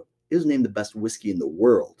Francisco, it was named the best whiskey in the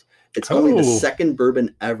world. It's only the second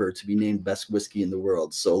bourbon ever to be named best whiskey in the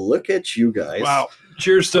world. So look at you guys. Wow.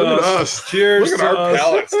 Cheers to Look at us. us. Cheers Look to at our us.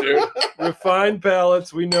 palates, dude. Refined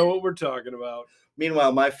palates. We know what we're talking about.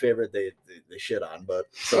 Meanwhile, my favorite they shit on, but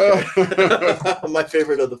okay. My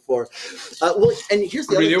favorite of the four. Well, and here's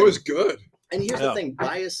the other thing. It was good. And here's the thing.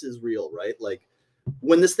 Bias is real, right? Like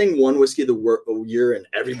when this thing won Whiskey of the Year and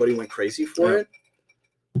everybody went crazy for it,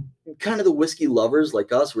 kind of the whiskey lovers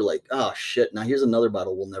like us were like, oh shit, now here's another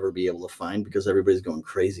bottle we'll never be able to find because everybody's going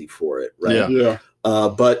crazy for it, right? Yeah.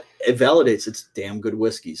 But it validates it's damn good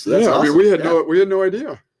whiskey. So that's awesome. I mean, we had no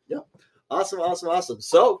idea. Yeah. Awesome.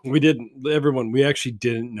 So We actually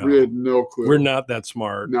didn't know. We had no clue. We're not that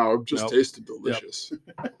smart. No, it just tasted delicious.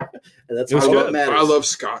 and that's It was all good. that matters. I love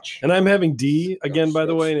Scotch. And I'm having D again, by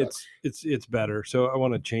the way, and Scotch. it's better. So I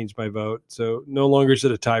want to change my vote. So no longer is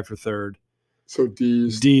it a tie for third. So D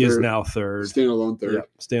is now third. Standalone third. Yeah,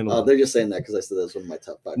 standalone. They're just saying that because I said that's one of my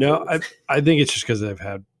top 5. No, favorites. I think it's just because I've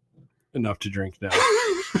had enough to drink now.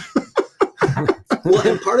 Well,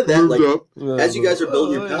 and part of that, like Moved up. as you guys are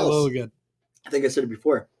building your A little palates, good. I think I said it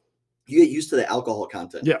before, you get used to the alcohol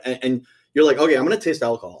content. Yeah. And you're like, okay, I'm going to taste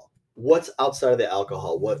alcohol. What's outside of the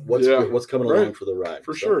alcohol? What's coming along for the ride?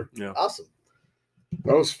 For So, sure. Yeah. Awesome.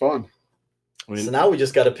 That was fun. I mean, So now we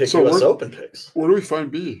just got to pick So US we're- Open picks. Where do we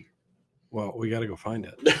find B? well, we got to go find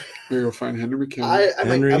it. We go find Henry McKenna. I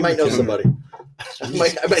might know McKenna. somebody. I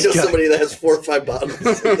might know somebody that has 4 or 5 bottles.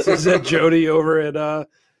 Is that Jody over at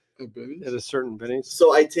Benny's? a certain Benny's?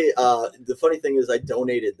 So the funny thing is I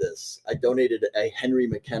donated this. I donated a Henry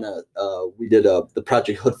McKenna. We did the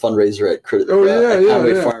Project Hood fundraiser at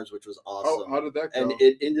Conway Farms, which was awesome. Oh, how did that go? And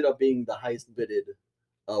it ended up being the highest bidded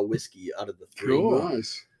whiskey out of the 3. Cool.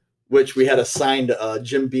 Nice. Which we had a signed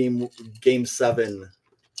Jim Beam Game 7.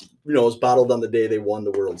 It was bottled on the day they won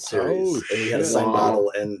the World Series. Oh, and we had a shit. signed Wow.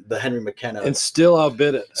 bottle and the Henry McKenna. And still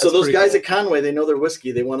outbid it. So That's those pretty guys cool. at Conway, they know their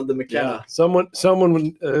whiskey. They wanted the McKenna. Yeah, someone.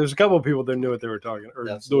 There's a couple of people that knew what they were talking or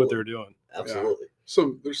knew what they were doing. Absolutely.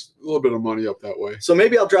 So there's a little bit of money up that way. So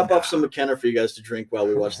maybe I'll drop off some McKenna for you guys to drink while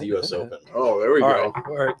we watch the U.S. Open. Oh, there we All go.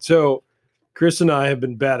 right. So Chris and I have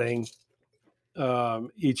been betting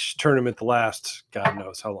each tournament the last God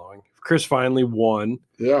knows how long. Chris finally won.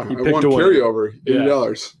 Yeah, He I picked won a winner. carryover,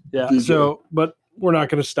 $80. Yeah. DJ. So, but we're not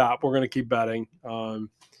going to stop. We're going to keep betting. Can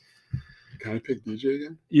I pick DJ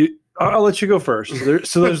again? I'll let you go first.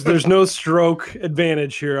 There's no stroke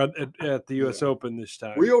advantage here at the U.S. Open this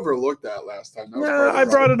time. We overlooked that last time. That was Yeah, part of I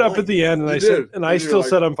the brought it problem. up at the end, and You I said, did. and I And you're still like,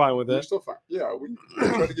 said I'm fine with You're it. still fine. Yeah, we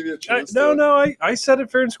tried to give you a chance. I said it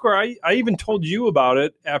fair and square. I even told you about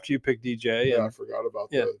it after you picked DJ. Yeah, I And, forgot about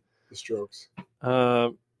Yeah. the strokes.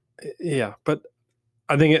 yeah, but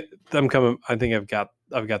I think I'm coming. I think I've got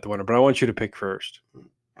the winner, but I want you to pick first.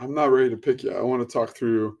 I'm not ready to pick yet. I want to talk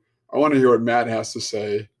through. I want to hear what Matt has to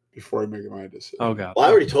say before I make my decision. Oh God! Well, I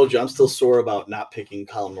already told you I'm still sore about not picking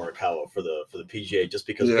Colin Morikawa for the PGA just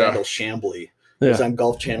because Randall Chambly was on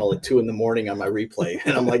Golf Channel at 2 a.m. on my replay,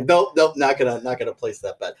 and I'm like, nope, not gonna place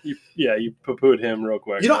that bet. You poo-pooed him real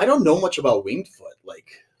quick. I don't know much about Winged Foot. Like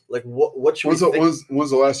what should we think?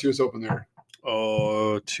 When's the last US Open there?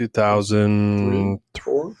 Oh,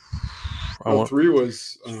 2004. 3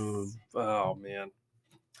 was. Oh man,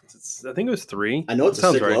 I think it was 3. I know it's a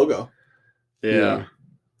Sounds sick right. logo. Yeah.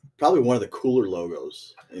 Probably one of the cooler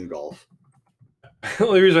logos in golf. The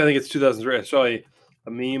only reason I think it's 2003, I saw a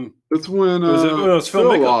meme. That's when It was Phil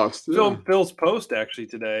Phil Mickelson. lost. Yeah. Phil's post actually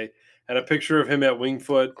today had a picture of him at Winged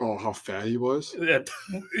Foot. Oh, how fat he was!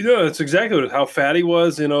 It's exactly how fat he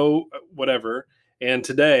was in whatever. And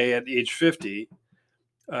today at age 50,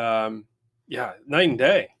 night and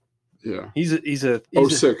day. Yeah, He's a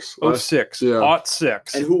 06. 06. Yeah.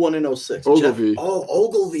 06. And who won in 06? Ogilvy.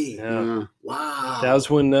 Ogilvy. Yeah. Wow. That was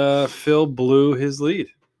when Phil blew his lead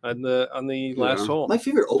on the last hole. My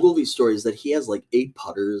favorite Ogilvy story is that he has like 8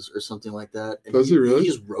 putters or something like that. And Does he really? He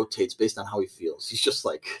just rotates based on how he feels. He's just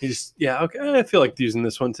like Okay. I feel like using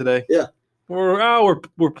this one today. Yeah. We're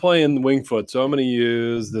playing Winged Foot, so I'm going to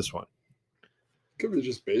use this one. Could be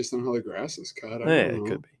just based on how the grass is cut. I Hey, don't it know.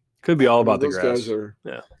 could be. Could be all about the Those grass. guys are.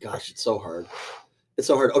 gosh, it's so hard. It's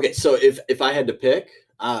so hard. Okay, so if I had to pick,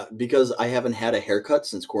 Because I haven't had a haircut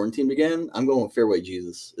since quarantine began, I'm going with Fairway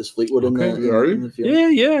Jesus. Is Fleetwood Okay. in the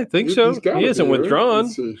field? Yeah, I think so. He's gotta He hasn't be, right? withdrawn.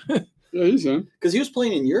 Let's see. Yeah, he's in. Because he was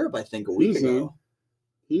playing in Europe, I think, a week He's ago.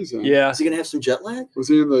 He's in. Yeah. Is he going to have some jet lag? Was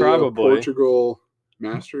he in the Probably. Portugal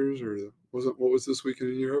Masters or what was this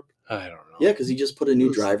weekend in Europe? I don't know. Yeah, because he just put a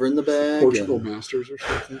new driver in the bag. Portugal and Masters or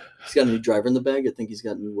something. He's got a new driver in the bag. I think he's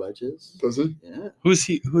got new wedges. Does he? Yeah. Who's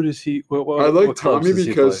he? Who does he? What I like what clubs Tommy does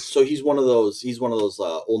he because- So he's one of those. He's one of those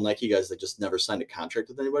old Nike guys that just never signed a contract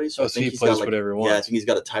with anybody. So Oh, I so think he he's plays got whatever he Yeah, I wants. think he's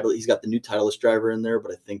got a title. He's got the new Titleist driver in there,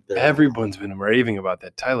 but I think they're Everyone's been raving about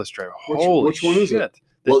that Titleist driver. Which- Holy which one is it? shit.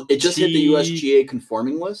 The Well, it just hit the T- USGA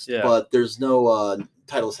conforming list, Yeah. but there's no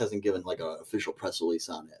Titleist hasn't given like an official press release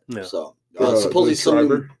on it. No. So The supposedly some new,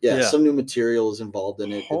 driver? Yeah. some new material is involved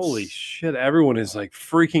in it. Holy It's- shit! Everyone is like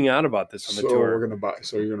freaking out about this on the So tour. we're gonna buy.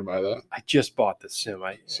 So you're gonna buy that. I just bought the sim.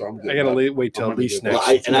 So I'm I getting gotta that. wait till I'm at gonna least get next.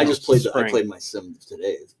 that. I just played. I spring. played my sim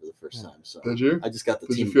today for the first time. So Did you? I just got the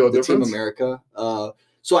Did you team. feel a the Team difference? America.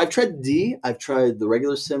 So I've tried the D. I've tried the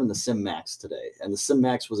regular sim and the Sim Max today, and the Sim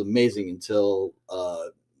Max was amazing until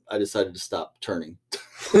I decided to stop turning.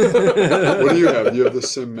 What do you have? You have the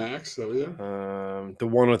Sim Max, so yeah. The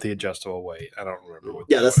one with the adjustable weight. I don't remember what.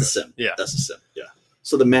 Yeah, that that's the was. Sim. Yeah. That's the Sim. Yeah.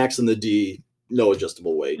 So the Max and the D, no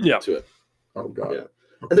adjustable weight Yeah. to it. Oh god. Yeah.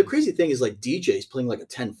 And the crazy thing is, like DJ's playing like a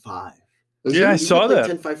 10-5. Is Yeah, I it? saw that.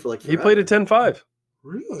 10-5 for like He played a 10-5.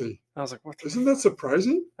 Really? I was like, what? Isn't that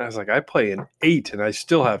surprising? I was like, I play an 8 and I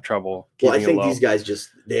still have trouble Well, keeping I think it low. these guys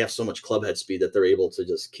they have so much club head speed that they're able to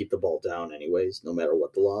just keep the ball down anyways, no matter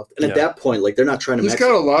what the loft. And Yeah. at that point, like they're not trying to He's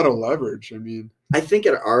got a lot of leverage. I mean, I think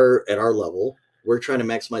at our level, we're trying to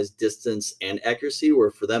maximize distance and accuracy, where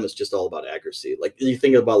for them it's just all about accuracy. Like you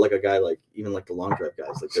think about like a guy like even like the long drive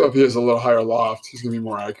guys, like so if he has a little higher loft, he's gonna be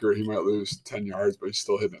more accurate. He might lose 10 yards, but he's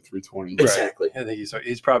still hitting at 320. Right. exactly. I think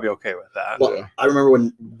he's probably okay with that. Well, Yeah. I remember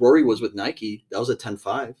when Rory was with Nike, that was a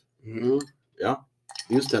 10-5. Yeah. Yeah,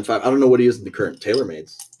 he was 10-5. I don't know what he is in the current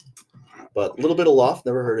TaylorMades, but a little bit of loft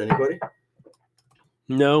never hurt anybody.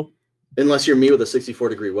 No, Unless you're me with a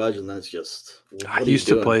 64-degree wedge, and then it's just. what I are you used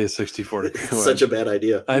to doing? play a 64 degree. It's such a bad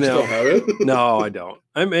idea. I You still know. have it? No, I don't.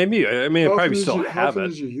 I mean, I How probably often still did you- How have often it.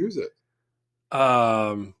 did you use it?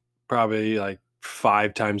 Probably like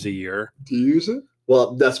 5 times a year. Do you use it?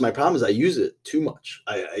 Well, that's my problem. Is I use it too much.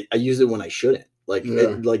 I use it when I shouldn't. Like,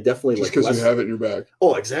 Yeah. like definitely Just like because less. you have it in your bag.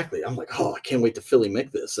 Oh, exactly. I'm like, I can't wait to Philly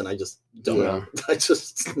Mick this, and I just don't. Yeah. I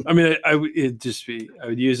just. I mean, I would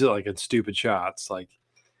use it like in stupid shots, like.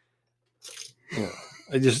 Yeah,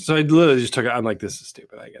 I literally just took it. I'm like, this is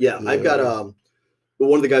stupid. I get Yeah, it. I've got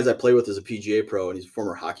one of the guys I play with is a PGA pro, and he's a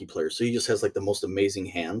former hockey player, so he just has like the most amazing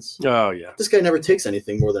hands. Oh yeah, This guy never takes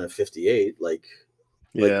anything more than a 58. Like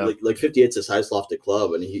yeah. 58's his highest lofted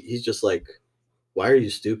club, and he's just like, why are you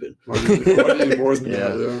stupid? Why do you need more than Yeah.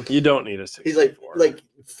 that? You don't need a 64. He's like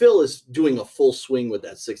Phil is doing a full swing with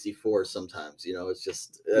that 64 sometimes. You know, it's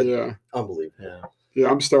just Yeah. unbelievable. Yeah. Yeah,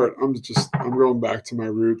 I'm going back to my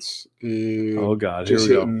roots and Oh god, here just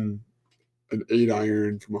we go. hitting an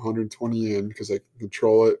 8-iron from 120 in because I can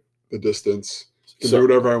control it, the distance. Can So- do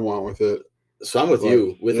whatever I want with it. So I'm with Like,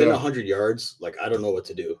 you. Within yeah. 100 yards, like I don't know what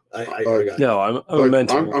to do. I Like, got No, I'm a Like,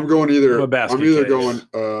 mental. I'm going either. I'm a basket I'm either case.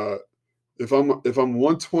 going. If I'm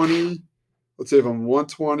 120, let's say if I'm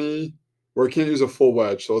 120, where I can't use a full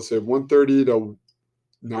wedge. So let's say 130 to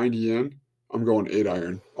 90 in, I'm going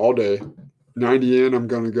 8-iron all day. 90 in, I'm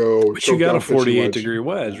going to go. But you choke got down a pitching 48 wedge. degree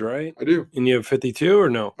wedge, right? I do. And you have 52 or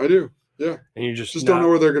no? I do. And you just Don't know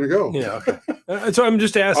where they're going to go. Yeah, okay. So I'm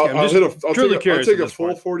just asking. I'll I'm just hit a. I'll truly take, curious I'll at take a this full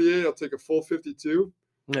point. 48. I'll take a full 52.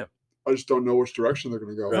 Yeah. I just don't know which direction they're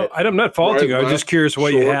going to go. No, I'm not faulting you. Right, I'm just curious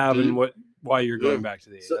what you short, have deep. and why you're going Yeah. back to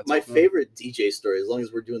the 8. So That's my all. favorite DJ story, as long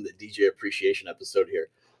as we're doing the DJ appreciation episode here,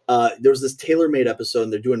 there was this TaylorMade episode,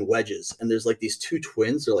 and they're doing wedges, and there's like these two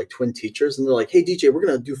twins, they're like twin teachers, and they're like, "Hey DJ, we're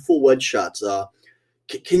gonna do full wedge shots.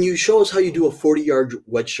 Can you show us how you do a 40-yard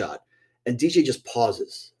wedge shot?" And DJ just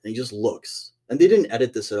pauses and he just looks, and they didn't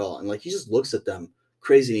edit this at all, and like he just looks at them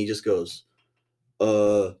crazy, and he just goes,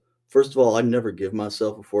 First of all, I never give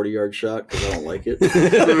myself a 40-yard shot because I don't like it.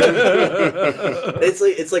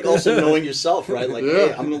 It's like also knowing yourself, right? Like, Yeah.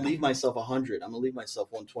 hey, I'm gonna leave myself 100. I'm gonna leave myself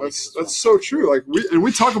 120. That's so true. Like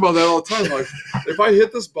we talk about that all the time. Like if I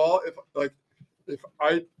hit this ball, if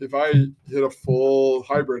I hit a full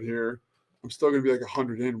hybrid here, I'm still gonna be like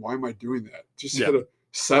 100 in. Why am I doing that? Just Yeah. hit a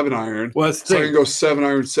 7-iron. Well, that's the So I thing. can go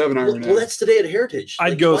 7-iron. Well, that's today at Heritage. I'd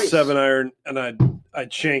like, go twice. 7-iron and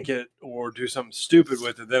I'd shank it or do something stupid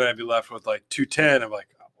with it. Then I'd be left with like 210. I'm like,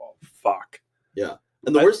 oh fuck.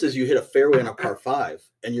 And the worst is you hit a fairway on a par 5,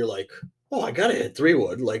 and you're like, oh, I gotta hit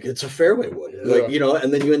 3-wood. Like it's a fairway wood. Yeah. Like,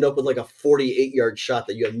 and then you end up with like a 48-yard shot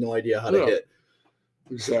that you have no idea how to hit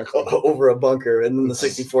Exactly. over a bunker, and then the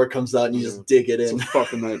 64 comes out and you just dig it It's in. a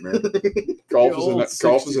fucking nightmare.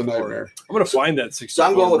 Golf is a nightmare. I'm gonna find that 64. So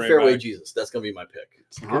I'm going with right Fairway back. Jesus. That's gonna be my pick.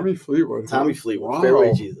 Tommy Fleetwood. Tommy Fleetwood, Wow.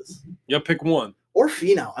 Fairway Jesus, Yeah, pick one. or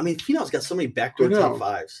Finau. I mean, Finau's got so many backdoor I know. top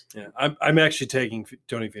fives. Yeah, I'm actually taking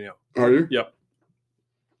Tony Finau. Are you? Yep.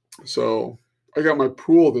 So I got my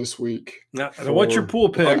pool this week. Now, I want your pool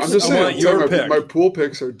picks. I'm just I saying. want your pick. My pool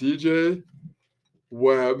picks are DJ,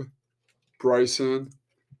 Webb, Bryson,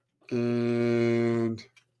 and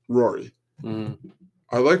Rory. Mhm.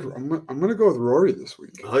 I'm gonna go with Rory this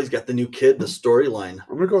week. Oh, he's got the new kid, the storyline,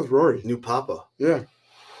 I'm gonna go with Rory. new Papa. Yeah.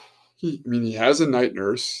 He has a night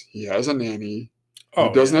nurse. He has a nanny. Oh,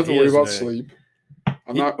 He doesn't have to he worry is about nice. sleep.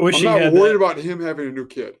 I'm He- not wish he worried had that. about him having a new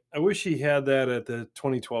kid. I wish he had that at the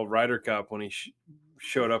 2012 Ryder Cup when he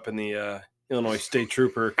showed up in the Illinois State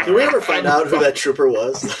Trooper. Did we ever find out who that trooper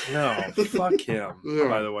was? No, fuck him. Yeah.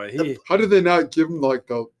 By the way, How did they not give him like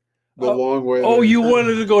the Oh, long way? Oh, there? you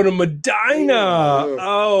wanted to go to Medina? Yeah.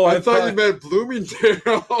 Oh, I thought you meant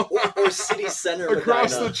Bloomingdale. or City Center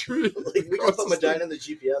Across Medina. the tree. Like, we Across can put the Medina street. in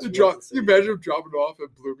the GPS. You imagine him dropping off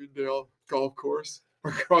at Bloomingdale Golf Course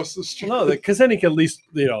across the street? No, because then he could at least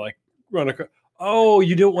like run across. Oh,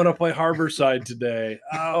 you didn't want to play Harborside today.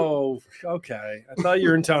 Oh, okay. I thought you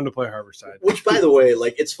were in town to play Harborside. Which, by the way,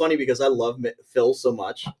 like it's funny because I love Phil so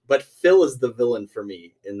much, but Phil is the villain for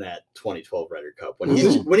me in that 2012 Ryder Cup when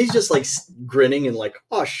he's just like grinning and like,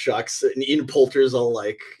 oh shucks, and Ian Poulter's all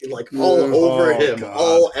like all over Oh, him God.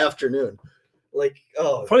 all afternoon. Like,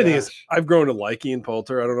 oh, Funny thing is, gosh. I've grown to like Ian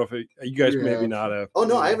Poulter. I don't know if you guys You maybe have. not have. Oh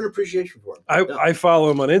no, I have an appreciation for him. I follow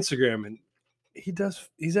him on Instagram and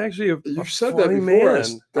he's actually a You've said funny that before. man.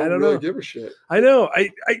 Don't I don't really know. give a shit. I know. I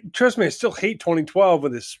trust me. I still hate 2012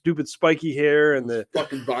 with his stupid spiky hair and the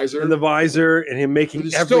Fucking visor. visor and him making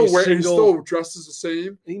He's every still single. he's still dressed as the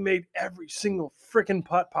same. He made every single freaking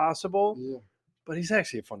putt possible. Yeah. But he's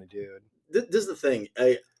actually a funny dude. This is the thing.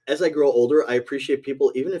 As I grow older, I appreciate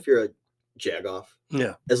people, even if you're a jagoff,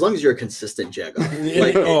 Yeah. as long as you're a consistent jagoff.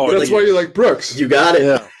 Yeah. Oh, That's why you like Brooks. You got it.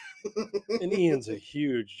 Yeah. And Ian's a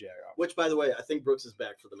huge jack off. Which, by the way, I think Brooks is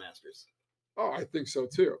back for the Masters. Oh, I think so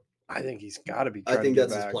too. I think he's got to be. I think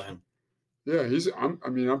that's back. his plan. Yeah,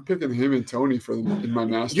 I'm picking him and Tony in my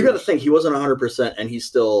Masters. You got to think he wasn't 100%, and he's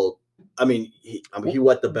still. He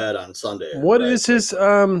wet the bed on Sunday. What right? is his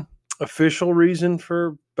official reason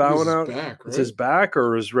for bowing out? Back, right? It's his back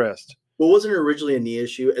or his wrist? Well, wasn't it originally a knee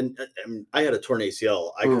issue? And I had a torn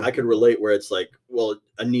ACL. I could relate where it's like, well,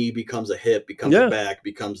 a knee becomes a hip, becomes Yeah. a back,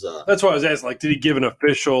 becomes a. That's why I was asking. Like, did he give an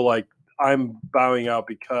official like I'm bowing out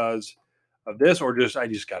because of this, or I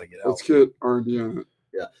just got to get out? Let's get R&D on it.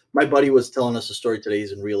 My buddy was telling us a story today.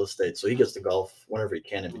 He's in real estate, so he gets to golf whenever he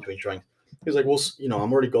can in between showings. He's like, well,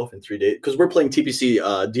 I'm already golfing 3 days because we're playing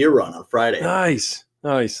TPC Deer Run on Friday. Nice.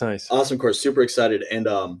 Awesome course, super excited, and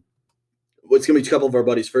it's gonna be a couple of our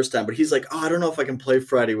buddies' first time. But he's like, oh, I don't know if I can play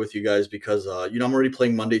Friday with you guys because I'm already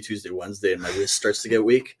playing Monday, Tuesday, Wednesday, and my wrist starts to get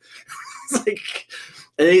weak. It's like,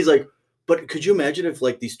 and then he's like, but could you imagine if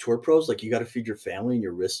like these tour pros, like you got to feed your family and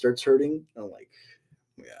your wrist starts hurting? I'm like,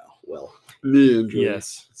 yeah, well, Knee injury.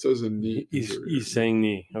 Yes. It says a knee He's injury. saying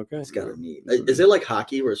knee. Okay. it's got a knee. Is it like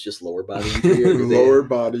hockey where it's just lower body injury? Or do they- Lower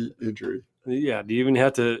body injury. Yeah. Do you even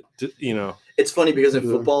have to It's funny because in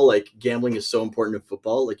Yeah. football, like gambling is so important in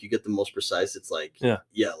football. Like you get the most precise. It's like, Yeah.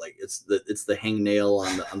 like it's the hangnail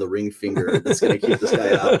on the ring finger that's gonna keep this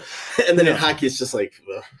guy out. And then in Yeah. hockey, it's just like,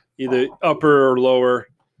 ugh. either upper or lower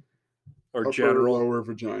or Upper, general? lower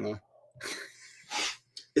vagina.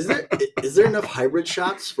 is there enough hybrid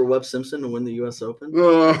shots for Webb Simpson to win the U.S. Open?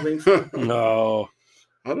 No.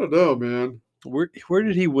 I don't know, man. Where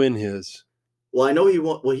did he win his? Well, I know he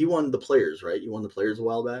won. Well, he won the Players, right? He won the Players a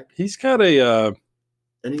while back, He's got a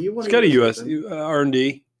and he won. he's got a US Open.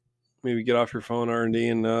 R&D. Maybe get off your phone R&D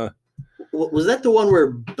and Was that the one where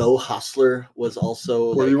Bo Hostler was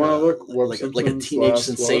also? Well, like you wanna a- look? Webb like a Simpson's teenage last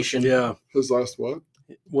sensation? yeah. His last what?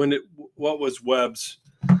 What was Webb's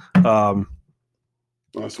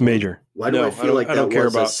Last one. major? Why do No, I feel like I that don't care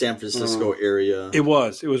was a about San Francisco area? It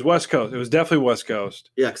was West Coast. It was definitely West Coast.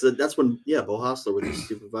 Yeah, because that's when Bo Hostler was his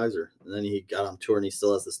supervisor, and then he got on tour and he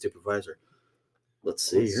still has the supervisor. Let's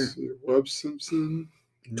see here. Let's see. Webb Simpson.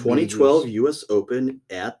 2012 U.S. Open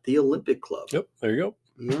at the Olympic Club. Yep, there you go.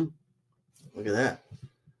 Yeah. Look at that.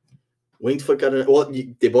 Winged Foot got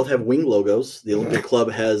they both have wing logos. The Olympic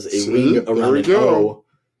Club has a See? wing There around we an go. O.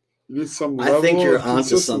 You need some I level think you're of onto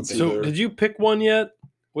consistency something. So there. did you pick one yet?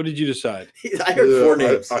 What did you decide? I heard 4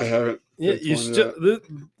 names. I haven't. Yeah, picked you one still. yet.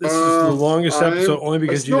 This is the longest episode only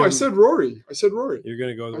because you. No, I didn't- said Rory. I said Rory. You're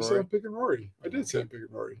gonna go I with said Rory. I'm picking Rory. I did say I'm picking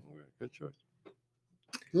Rory. Good choice.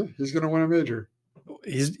 Yeah, he's gonna win a major.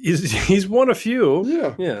 He's won a few.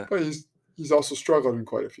 Yeah, Yeah. but he's also struggled in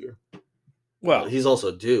quite a few. Well, He's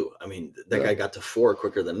also due. I mean, that Yeah. guy got to 4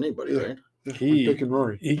 quicker than anybody, Yeah. right? Yeah, He- I'm picking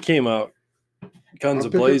Rory. he came out guns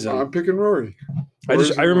I'm ablazing. picking Rory.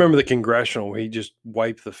 I remember the congressional where he just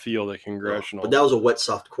wiped the field at congressional. But that was a wet,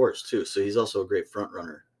 soft course, too. So he's also a great front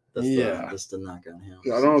runner. Yeah. That's the knock on him.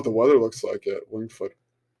 Yeah, I don't know what the weather looks like at Wingfoot.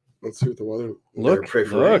 Let's see what the weather. look, pray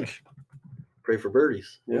for look. rain. Pray for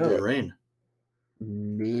birdies. Yeah. And rain.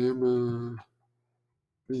 Mama.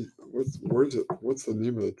 Where's it? What's the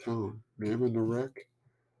name of the town? Mama Narek?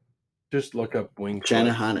 Just look up Wing.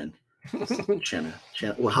 Shanahan.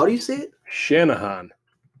 Well, how do you say it? Shanahan.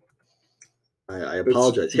 I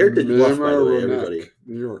apologize. Heritage Bluff, by the way, everybody.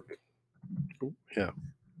 New York. Yeah.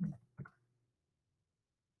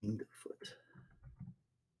 Wingfoot.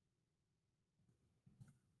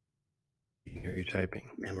 Are you typing?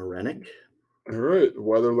 Mamaroneck. All right. The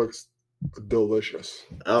weather looks delicious.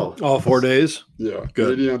 Oh, All 4 days. Yeah.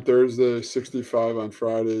 Good. 80 on Thursday, 65 on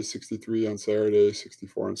Friday, 63 on Saturday,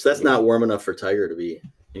 64 on so that's Sunday. not warm enough for Tiger to be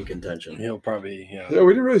in contention. He'll probably Yeah,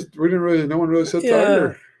 we didn't really, no one really said Yeah.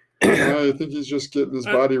 Tiger. I think he's just getting his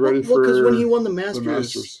body ready for because when he won the Masters,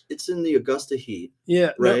 Masters. it's in the Augusta heat,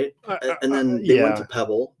 Yeah. right? And then they went yeah. to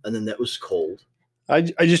Pebble, and then that was cold. I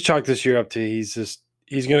just chalked this year up to he's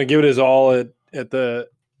going to give it his all at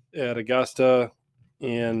Augusta,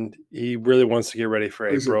 and he really wants to get ready for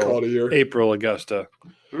He's gonna call it a year. April Augusta.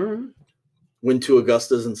 All right. Win 2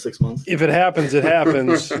 Augustas in 6 months. If it happens, it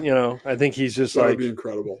happens. I think he's just That would like be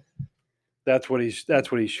incredible. that's what he's If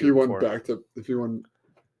he shooting won for. if he won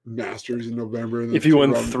Masters in November, and then If he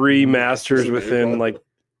won run 3 Masters in within April,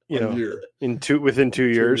 a year, within 2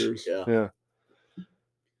 years. 2 years. Yeah, Yeah. I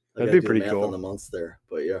That'd gotta be do the pretty math cool. on the months there,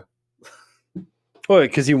 but yeah, Well,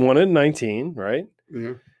 because he won it in 19, right?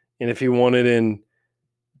 Yeah. And if he won it in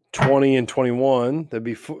 20 and 21, that'd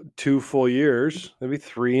be 2 full years. That'd be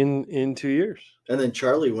 3 in 2 years. and then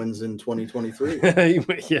Charlie wins in 2023. You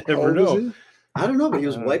How never old is know. he? I don't know, but he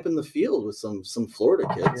was wiping the field with some Florida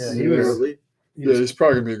kids. Yeah, he was- apparently. Yeah, he's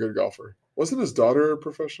probably gonna be a good golfer. Wasn't his daughter a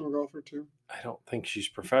professional golfer too? I don't think she's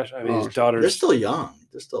professional. I mean, Oh, his they're daughter's They're still young.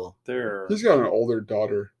 They're still there. He's got an older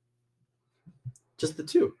daughter. just the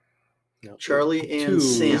 2, No. Charlie and 2.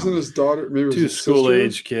 Sam. Wasn't his daughter maybe it was 2 his school sister?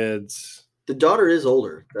 age kids. The daughter is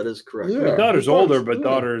older. That is correct. Yeah. His daughter's his daughter's- older, but yeah.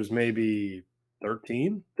 daughter's maybe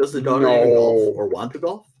 13. Does the daughter even golf No. or want to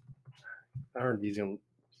golf? I heard he's gonna.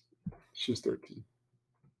 She's 13.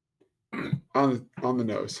 On the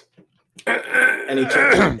nose.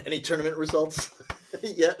 Any tournament results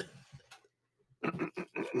yet?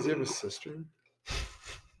 Does he have a sister?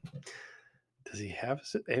 Does he have?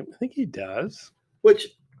 I think he does. Which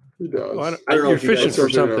He does. Well, I don't know you're if you fishing guys for are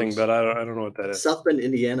something, videos. but I don't know what that is. South Bend,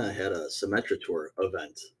 Indiana had a Symetra Tour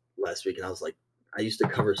event last week, and I was like, I used to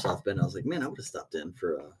cover South Bend. I was like, man, I would have stopped in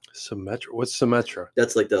for Symetra. What's Symetra?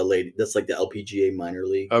 that's like the LPGA minor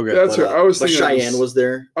league. Okay. That's But, what I was but thinking. Cheyenne was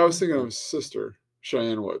there. I was thinking of his sister,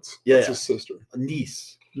 Cheyenne Woods. Yeah, That's yeah. his sister. A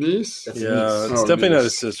niece. Niece? That's yeah, niece. it's Oh, definitely not niece.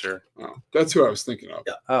 his sister. Oh, that's who I was thinking of.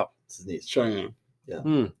 Yeah. It's his niece. Cheyenne.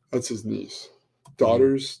 Hmm. That's his niece.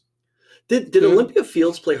 Daughter's. Did Yeah. Olympia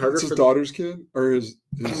Fields play harder It's for his daughter's kid? Or his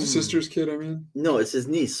sister's kid, I mean? No, it's his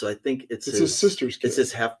niece. So I think it's It's his sister's kid. It's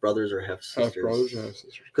his half brothers or half sisters. half brothers or half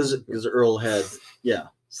sisters. Because Earl had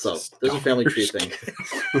So there's a family tree thing.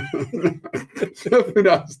 Definitely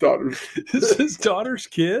not his daughter. Is his daughter's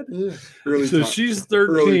kid? Yeah. Early So time- she's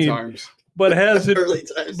early 13, times. but has it, Early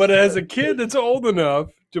times. but has a kid that's old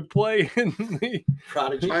enough to play in the.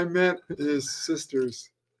 Prodigy. I meant his sister's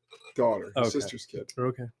daughter. His Okay. sister's kid.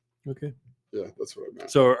 Okay. Okay. Yeah, that's what I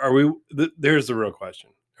meant. So are we? There's the real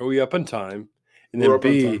question: are we up on time? And We're then up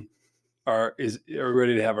on B, time. are we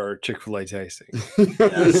ready to have our Chick-fil-A tasting?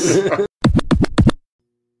 Yes.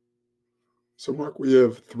 So, Mark, we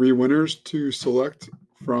have 3 winners to select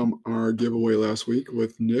from our giveaway last week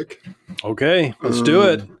with Nick. Okay, let's do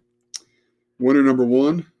it. Winner number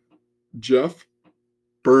 1, Jeff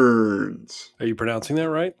Burns. Are you pronouncing that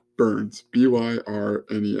right? Burns. Byrnes.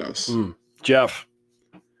 Mm. Jeff,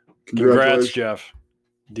 congrats, Jeff.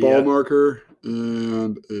 Ball marker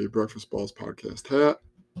and a Breakfast Balls podcast hat.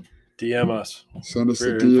 DM us, Send us For a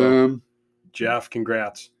your DM. Jeff.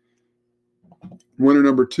 Congrats. Winner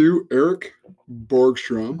number 2, Eric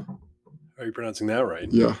Borgstrom. Are you pronouncing that right?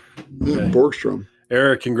 Yeah, Okay. Borgstrom.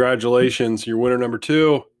 Eric, congratulations. You're winner number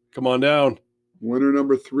 2. Come on down. Winner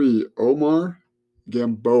number 3, Omar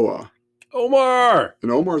Gamboa. Omar.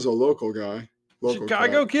 And Omar's a local guy. Local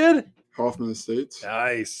Chicago cat. kid? Hoffman Estates.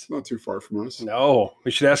 Nice. Not too far from us. No,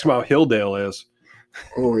 we should ask him how Hilldale is.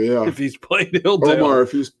 Oh yeah. If he's played Hilldale. Omar,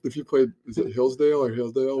 if you played, is it Hillsdale or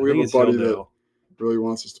Hilldale? We have a buddy that really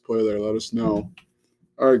wants us to play there. Let us know.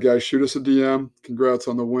 All right, guys, shoot us a DM. Congrats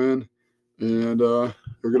on the win. And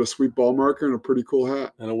you'll get a sweet ball marker and a pretty cool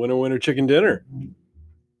hat. And a winner chicken dinner.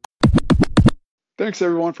 Thanks,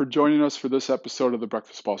 everyone, for joining us for this episode of the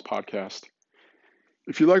Breakfast Balls podcast.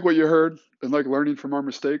 If you like what you heard and like learning from our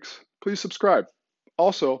mistakes, please subscribe.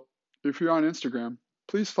 Also, if you're on Instagram,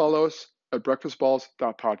 please follow us at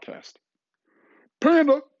breakfastballs.podcast.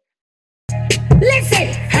 Panda! Listen,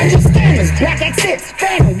 100 scammers, black exits,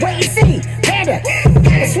 Panda, wait and see, Panda,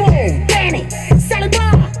 got a swole, Danny, Sally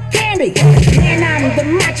Bar, Candy, man, I'm the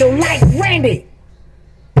macho like Randy.